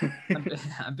cover.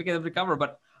 I'm picking them to cover,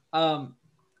 but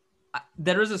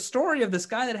there is a story of this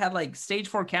guy that had like stage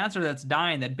 4 cancer that's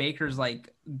dying, that Baker's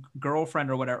like girlfriend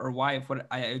or whatever, or wife,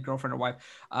 girlfriend or wife,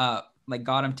 like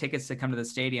got him tickets to come to the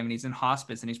stadium, and he's in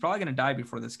hospice, and he's probably going to die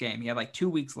before this game. He had like 2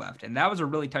 weeks left, and that was a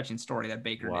really touching story that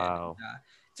Baker did. And,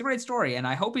 it's a great story, and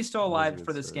I hope he's still alive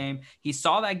for this game. He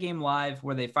saw that game live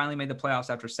where they finally made the playoffs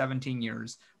after 17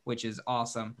 years, which is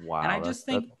awesome. Wow, and I just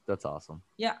think that's awesome.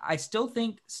 Yeah, I still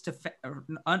think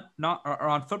on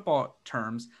football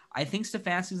terms, I think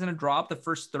Stefanski's going to drop the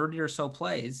first 30 or so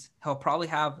plays. He'll probably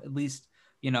have at least,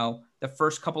 the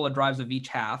first couple of drives of each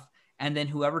half, and then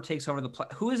whoever takes over the play.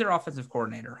 Who is their offensive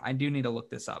coordinator? I do need to look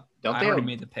this up. I already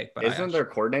made the pick, but isn't their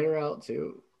coordinator out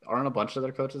too? Aren't a bunch of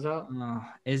their coaches out?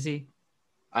 Is he?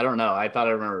 I don't know. I thought I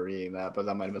remember reading that, but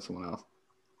that might have been someone else.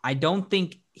 I don't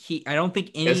think any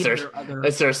of their other.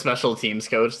 Is there a special teams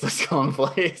coach that's calling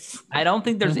plays? I don't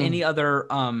think there's any other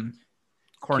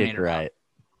coordinator. Right.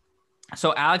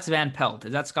 So Alex Van Pelt,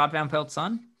 is that Scott Van Pelt's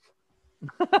son?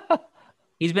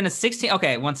 He's been a 16.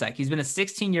 Okay, one sec. He's been a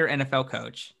 16-year NFL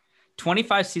coach,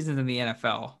 25 seasons in the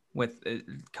NFL with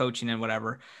coaching and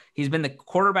whatever. He's been the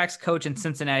quarterback's coach in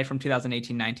Cincinnati from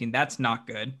 2018-19. That's not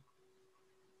good.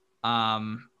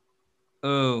 They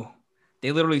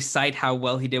literally cite how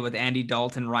well he did with Andy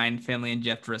Dalton, Ryan Finley, and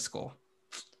Jeff Driscoll.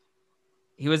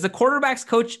 He was the quarterback's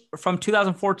coach from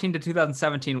 2014 to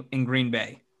 2017 in Green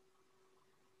Bay.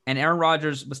 And Aaron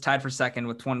Rodgers was tied for second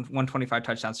with 125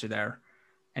 touchdowns through there.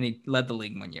 And he led the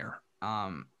league 1 year.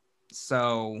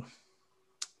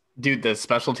 Dude, the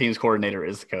special teams coordinator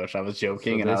is the coach. I was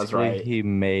joking, and I was right. He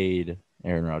made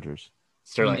Aaron Rodgers.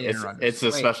 Sterling, it's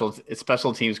the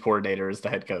special teams coordinator is the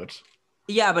head coach.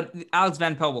 Yeah, but Alex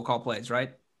Van Pelt will call plays,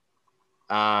 right?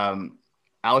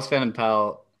 Alex Van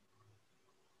Pelt,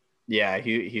 yeah,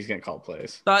 he's gonna call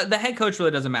plays. The head coach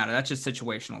really doesn't matter. That's just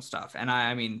situational stuff. And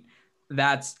I mean,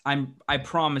 I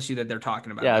promise you that they're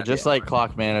talking about. Yeah, just like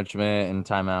clock management and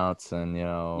timeouts, and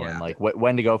and like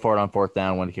when to go for it on fourth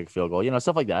down, when to kick field goal,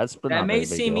 stuff like that. That may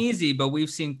seem easy, but we've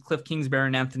seen Cliff Kingsbury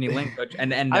and Anthony Lynn coach,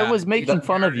 and I was making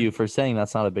fun of you for saying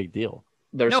that's not a big deal.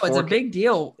 It's a big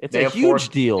deal. It's a huge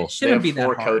deal. It shouldn't be that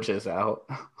hard. 4 coaches out.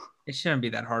 It shouldn't be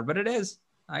that hard, but it is.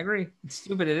 I agree. It's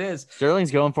stupid. It is.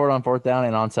 Sterling's going for it on fourth down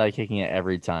and onside kicking it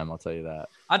every time. I'll tell you that.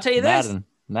 I'll tell you this.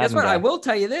 Guess what? I will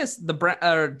tell you this: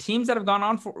 the teams that have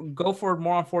go for it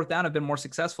more on fourth down have been more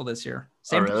successful this year.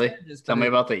 Really? Tell me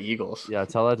about the Eagles. Yeah,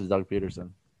 tell that to Doug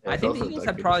Peterson. I think the Eagles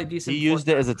had probably decent. He used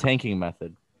it as a tanking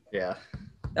method. Yeah.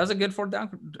 That was a good fourth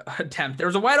down attempt. There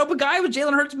was a wide open guy, but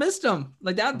Jalen Hurts missed him.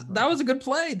 Like that. That was a good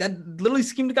play. That literally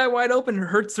schemed the guy wide open.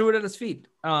 Hurts threw it at his feet.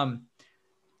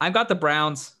 I've got the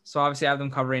Browns, so obviously I have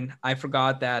them covering. I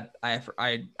forgot that I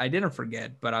didn't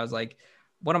forget, but I was like,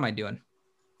 what am I doing?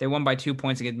 They won by 2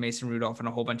 points against Mason Rudolph and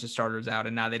a whole bunch of starters out,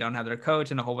 and now they don't have their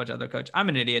coach and a whole bunch of other coach. I'm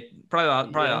an idiot. Probably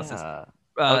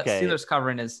Okay. Steelers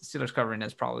covering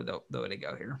is probably the way to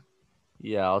go here.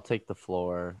 Yeah, I'll take the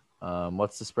floor.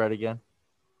 What's the spread again?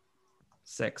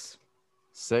 6.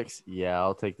 Yeah,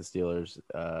 I'll take the Steelers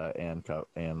and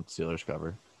Steelers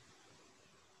cover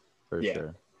for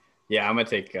sure. Yeah, I'm gonna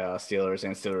take Steelers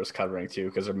and Steelers covering too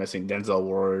because they're missing Denzel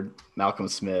Ward, Malcolm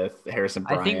Smith, Harrison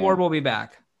Bryant. I think Ward will be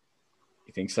back.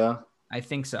 You think so? I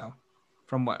think so.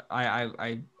 From what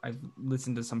I've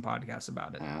listened to some podcasts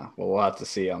about it. Yeah, well, we'll have to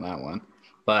see on that one.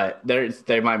 But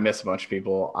they might miss a bunch of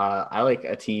people. I like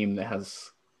a team that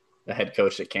has a head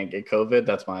coach that can't get COVID.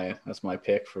 That's my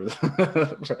pick for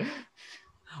the.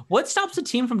 What stops a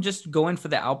team from just going for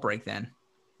the outbreak then?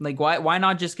 Like, why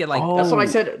not just get like? That's what I Oh,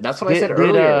 said. That's what I did- said did,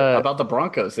 earlier uh, about the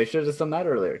Broncos. They should have just done that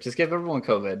earlier. Just give everyone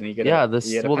COVID, and you get yeah. you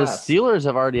get a The pass. Steelers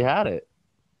have already had it,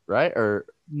 right? Or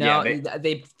No, Yeah,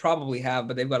 they probably have,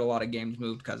 but they've got a lot of games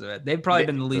moved because of it. They've probably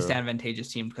been the least True.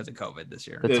 advantageous team because of COVID this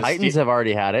year. the The Titans Ste- have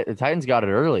already had it. The Titans got it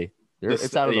early.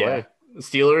 It's out of the way.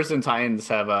 Steelers and Titans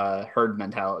have a herd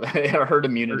mentality, herd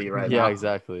immunity right Yeah, now.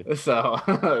 exactly. So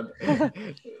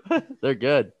They're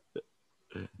good.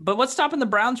 But what's stopping the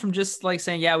Browns from just like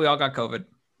saying, "Yeah, we all got COVID.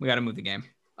 We got to move the game."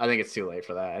 I think it's too late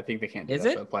for that. I think they can't do Is that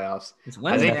it? for the playoffs. It's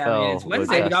Wednesday. I mean, it's NFL would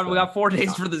Wednesday. test We got 4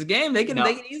 days for this game. They can No,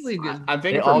 easily. I'm They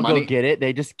thinking for all money. go get it.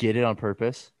 They just get it on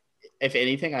purpose. If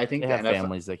anything, I think They the have NFL,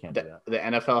 families. They can't do that. the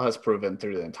NFL has proven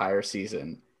through the entire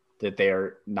season that they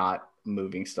are not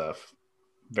moving stuff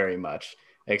very much,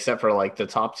 except for like the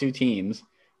top 2 teams.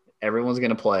 Everyone's going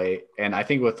to play. And I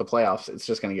think with the playoffs, it's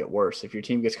just going to get worse. If your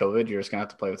team gets COVID, you're just going to have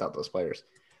to play without those players.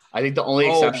 I think the only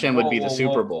exception would be the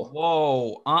Super Bowl.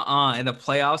 Whoa. In the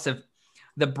playoffs, if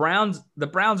the Browns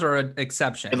are an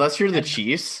exception. Unless you're the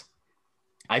Chiefs.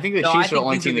 I think the No, I Chiefs are the think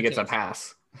only these are team that the gets a teams.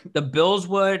 pass. The Bills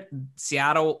would,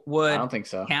 Seattle would, I don't think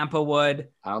so. Tampa would,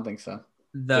 I don't think so.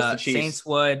 the Chiefs. Saints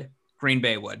would, Green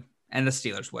Bay would, and the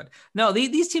Steelers would. No,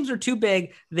 these teams are too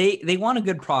big. They want a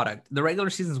good product. The regular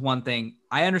season is one thing.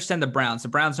 I understand the Browns. The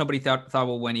Browns nobody thought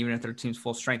will win, even if their team's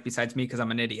full strength, besides me because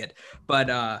I'm an idiot.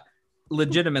 But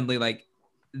legitimately, like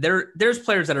there's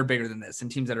players that are bigger than this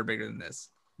and teams that are bigger than this.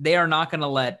 They are not going to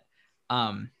let.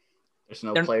 There's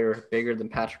no player bigger than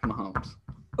Patrick Mahomes.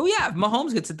 Oh yeah, if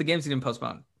Mahomes gets it, the game's getting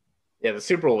postponed. Yeah, the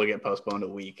Super Bowl will get postponed a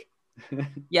week.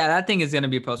 Yeah, that thing is going to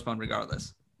be postponed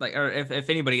regardless. Like, or if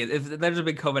anybody, if there's a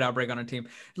big COVID outbreak on a team,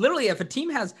 literally, if a team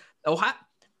has Ohio,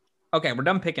 okay, we're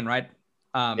done picking, right?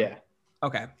 Yeah.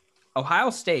 Okay, Ohio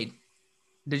State.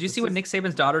 Did you see what Nick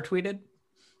Saban's daughter tweeted?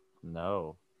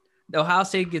 No. Ohio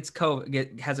State gets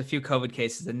COVID, has a few COVID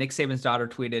cases, and Nick Saban's daughter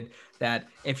tweeted that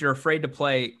if you're afraid to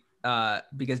play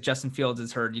because Justin Fields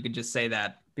is hurt, you could just say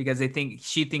that because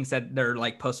she thinks that they're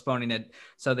like postponing it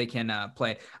so they can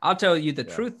play. I'll tell you the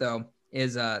truth though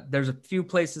is there's a few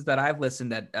places that I've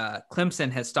listened that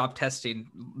Clemson has stopped testing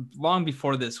long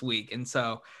before this week, and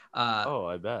so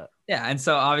I bet. Yeah, and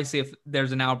so obviously if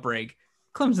there's an outbreak,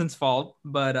 Clemson's fault,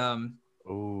 but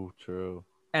Oh, true.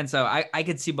 and so I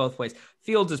could see both ways.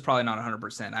 Fields is probably not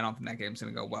 100%. I don't think that game's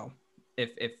going to go well.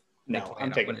 If No,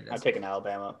 I'm taking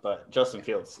Alabama, but Justin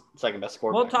Fields, second best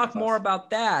quarterback. We'll talk more about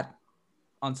that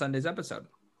on Sunday's episode.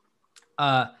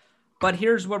 But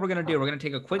here's what we're going to do. We're going to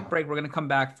take a quick break. We're going to come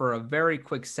back for a very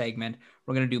quick segment.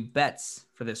 We're going to do bets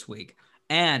for this week.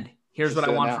 And here's what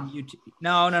I want from you.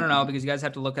 No, because you guys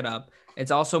have to look it up.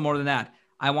 It's also more than that.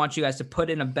 I want you guys to put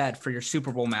in a bet for your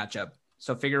Super Bowl matchup.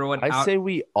 So figure what I say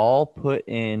we all put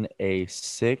in a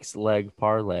 6-leg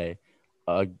parlay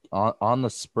on the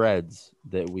spreads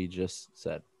that we just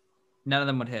said. None of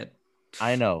them would hit.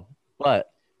 I know,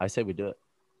 but I say we do it.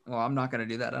 Well, I'm not going to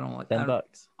do that. I don't like $10. I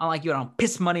don't like you. I don't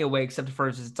piss money away except for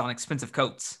if it's on expensive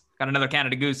coats. Got another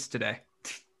Canada Goose today.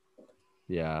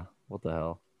 Yeah. What the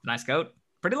hell? Nice coat.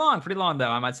 Pretty long though.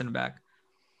 I might send it back.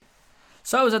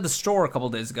 So I was at the store a couple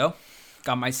days ago.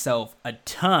 Got myself a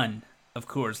ton of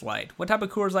Coors Light. What type of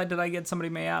Coors Light did I get? Somebody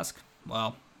may ask.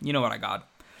 Well, you know what I got.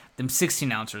 Them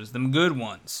 16 ounces, them good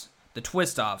ones, the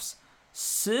twist offs,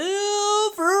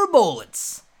 silver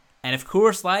bullets. And if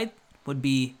Coors Light would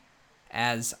be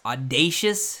as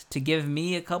audacious to give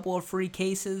me a couple of free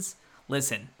cases,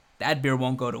 listen, that beer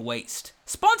won't go to waste.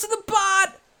 Sponsor the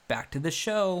pod. Back to the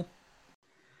show.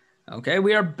 Okay,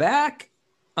 we are back.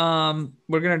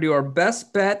 We're gonna do our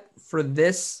best bet for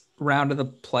this round of the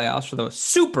playoffs for the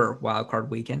Super Wildcard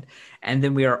Weekend, and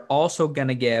then we are also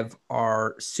gonna give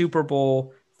our Super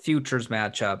Bowl futures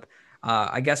matchup.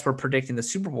 I guess we're predicting the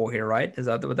Super Bowl here, right? Is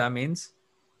that what that means?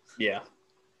 Yeah.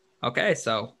 Okay,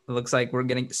 so it looks like we're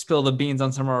getting spill the beans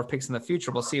on some of our picks in the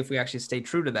future. We'll see if we actually stay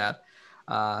true to that,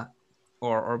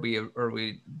 or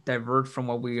we divert from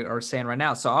what we are saying right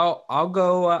now. So I'll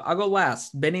go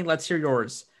last. Benny, let's hear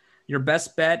yours. Your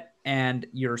best bet and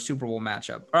your Super Bowl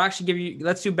matchup. Or actually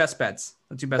let's do best bets.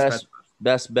 Let's do best bets.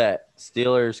 Best bet.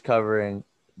 Steelers covering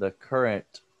the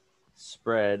current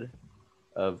spread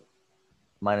of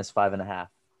 -5.5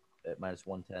 at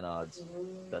 -110 odds.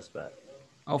 Best bet.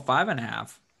 Oh,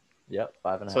 5.5. Yep,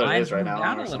 5.5. So it is right Moved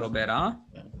now. down a little bit, huh?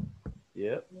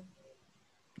 Yep.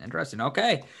 Interesting.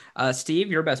 Okay. Steve,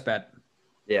 your best bet.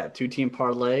 Yeah, 2-team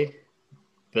parlay.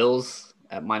 Bills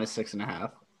at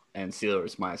 -6.5 and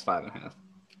Steelers -5.5.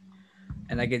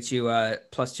 And that gets you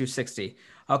plus 260.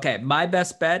 Okay, my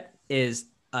best bet is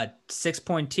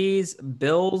 6-point tease,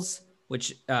 Bills,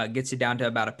 which gets you down to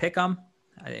about a pick 'em,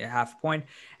 a half a point,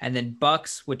 and then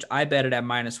Bucks, which I bet it at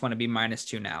 -1 to be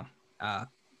 -2 now. I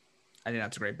think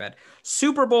that's a great bet.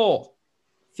 Super Bowl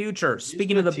future.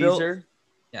 Speaking of the Bills,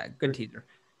 yeah, good teaser.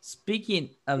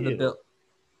 Speaking of the Bill,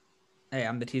 hey,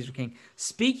 I'm the teaser king.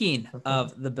 Speaking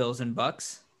of the Bills and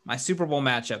Bucks, my Super Bowl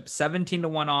matchup,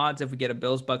 17-1 odds if we get a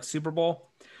Bills Bucks Super Bowl.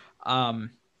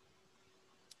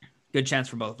 Good chance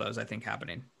for both of those, I think,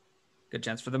 happening. Good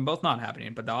chance for them both not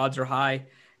happening, but the odds are high.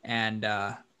 And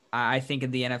I think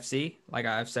in the NFC, like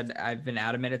I've said, I've been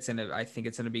adamant, I think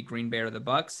it's gonna be Green Bay or the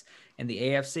Bucks. In the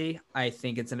AFC, I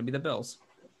think it's gonna be the Bills.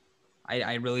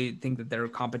 I really think that their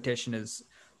competition is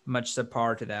much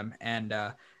subpar to them, and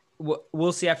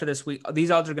we'll see after this week.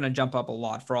 These odds are going to jump up a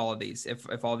lot for all of these.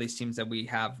 If all these teams that we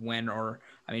have win, or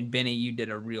I mean, Benny, you did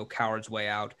a real coward's way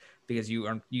out because you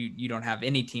don't have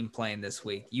any team playing this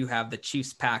week. You have the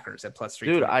Chiefs Packers at +3.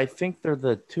 Dude, I think they're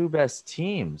the two best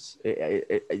teams.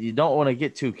 You don't want to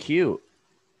get too cute,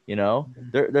 you know.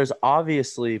 There's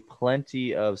obviously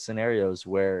plenty of scenarios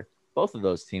where both of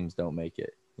those teams don't make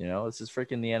it. You know, this is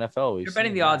freaking the NFL. You're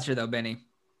betting the odds here, though, Benny.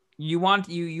 You want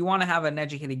to have an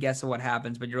educated guess of what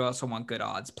happens, but you also want good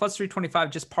odds. +325,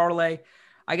 just parlay.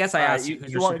 I guess I asked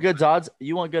you want good odds.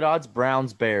 You want good odds.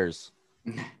 Browns, Bears.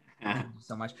 Thank you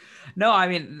so much. No, I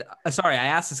mean, sorry, I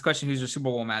asked this question: who's your Super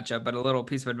Bowl matchup? But a little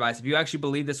piece of advice: if you actually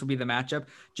believe this will be the matchup,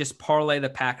 just parlay the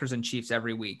Packers and Chiefs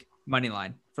every week, money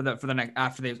line for the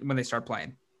next when they start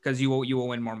playing, because you will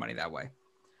win more money that way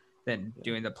than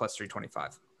doing the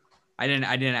 +325. I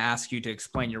didn't ask you to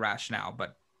explain your rationale,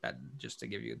 but that just to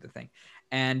give you the thing.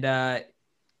 And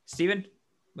Steven,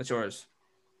 what's yours?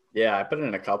 Yeah, I put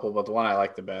in a couple, but the one I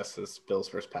like the best is Bills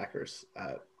versus Packers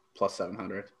at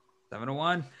 +700.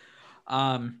 7-1.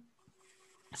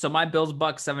 So my Bills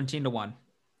Bucks 17-1.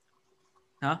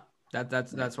 Huh?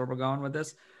 That's where we're going with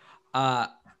this.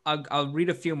 I'll read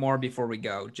a few more before we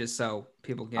go, just so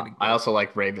people get. I also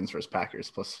like Ravens versus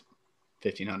Packers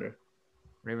 +1500.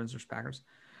 Ravens versus Packers.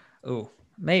 Oh,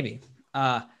 maybe.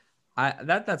 That's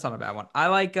not a bad one. I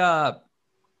like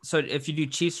so if you do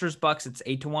Chiefs versus Bucks, it's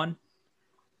 8-1.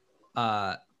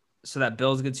 So that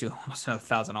Bills gets you almost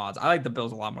 1,000 odds. I like the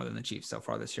Bills a lot more than the Chiefs so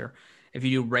far this year. If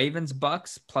you do Ravens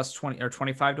Bucks +20 or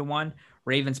 25-1,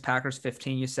 Ravens Packers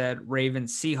 15, you said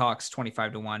Ravens Seahawks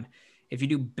 25-1. If you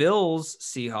do Bills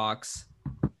Seahawks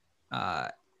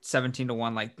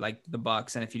 17-1 like the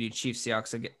Bucks, and if you do Chiefs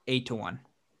Seahawks, I get 8-1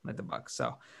 like the Bucks.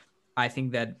 So I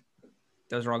think that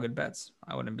those are all good bets.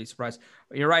 I wouldn't be surprised.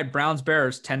 You're right. Browns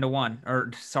Bears 10-1,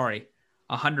 or sorry,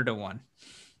 100-1.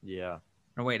 Yeah.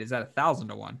 Or wait, is that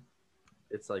 1,000-1?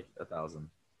 It's like 1,000-1.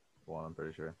 I'm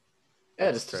pretty sure.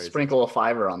 Yeah, just sprinkle a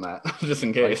fiver on that, just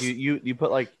in case. Like you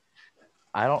put like,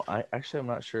 I'm not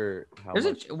sure how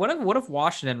much. What if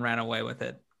Washington ran away with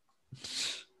it?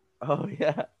 Oh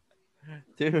yeah,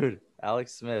 dude,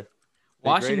 Alex Smith.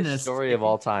 Washington is story of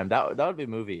all time. That would be a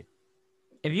movie.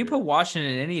 If you put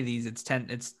Washington in any of these, it's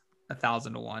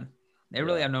 1,000-1. They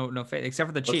really have no faith, except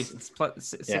for the Chiefs. It's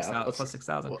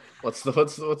 +6,000. What's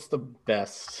the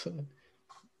best?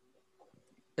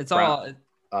 It's all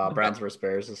Browns versus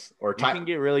Bears or you can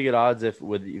get really good odds if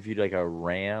you do like a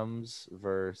Rams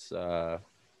versus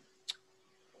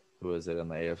who is it on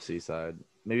the AFC side?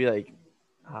 Maybe like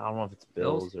I don't know if it's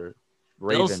Bills or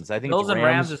Ravens. I think Bills and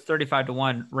Rams is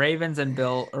 35-1. Ravens and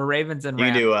Rams. You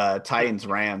can do Titans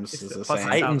Rams is the same.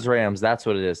 Titans Rams, that's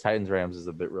what it is. Titans Rams is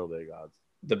a bit real big odds.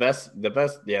 The best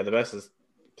is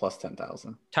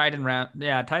 +10,000. Titans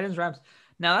Rams.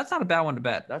 Now that's not a bad one to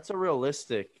bet. That's a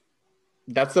realistic.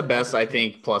 That's the best, I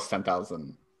think,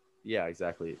 +10,000. Yeah,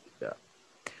 exactly. Yeah.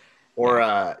 Or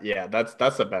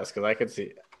that's the best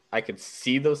because I could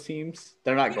see those teams.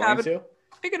 They're not going to.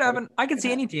 It could happen. I can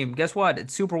see any team. Guess what?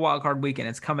 It's Super Wild Card Weekend.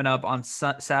 It's coming up on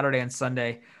Saturday and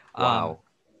Sunday. Wow.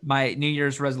 My New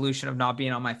Year's resolution of not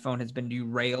being on my phone has been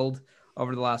derailed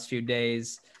over the last few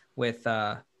days with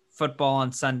football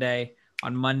on Sunday.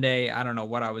 On Monday, I don't know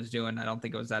what I was doing. I don't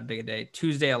think it was that big a day.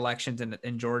 Tuesday, elections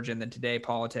in Georgia, and then today,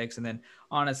 politics. And then,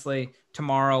 honestly,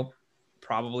 tomorrow,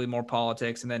 probably more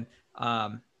politics. And then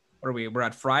what are we? We're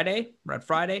at Friday. Yeah.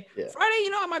 Friday,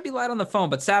 I might be light on the phone,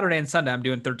 but Saturday and Sunday, I'm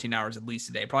doing 13 hours at least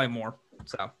a day, probably more.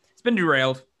 So it's been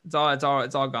derailed. It's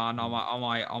all gone.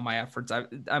 All my efforts.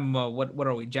 I'm what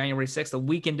are we? January 6th, the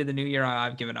week into the new year.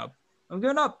 I've given up. I'm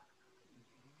giving up.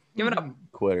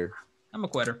 Quitter. I'm a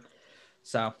quitter.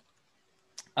 So,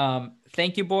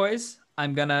 thank you, boys.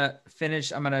 I'm gonna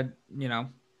finish. I'm gonna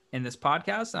in this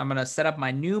podcast, I'm gonna set up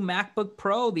my new MacBook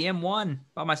Pro, the M1.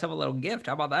 Bought myself a little gift.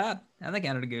 How about that? I think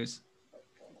Canada Goose.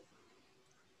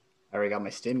 I already got my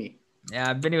Stimmy.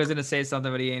 Yeah, Benny was gonna say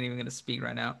something, but he ain't even gonna speak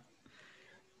right now.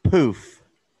 Poof.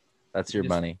 That's your Just-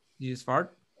 money. You just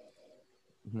fart?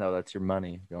 No, that's your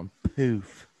money. Going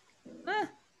poof. Eh,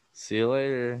 See you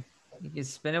later. you can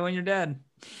spin it when you're dead.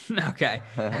 Okay.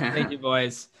 Thank you,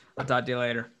 boys. I'll talk to you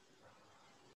later.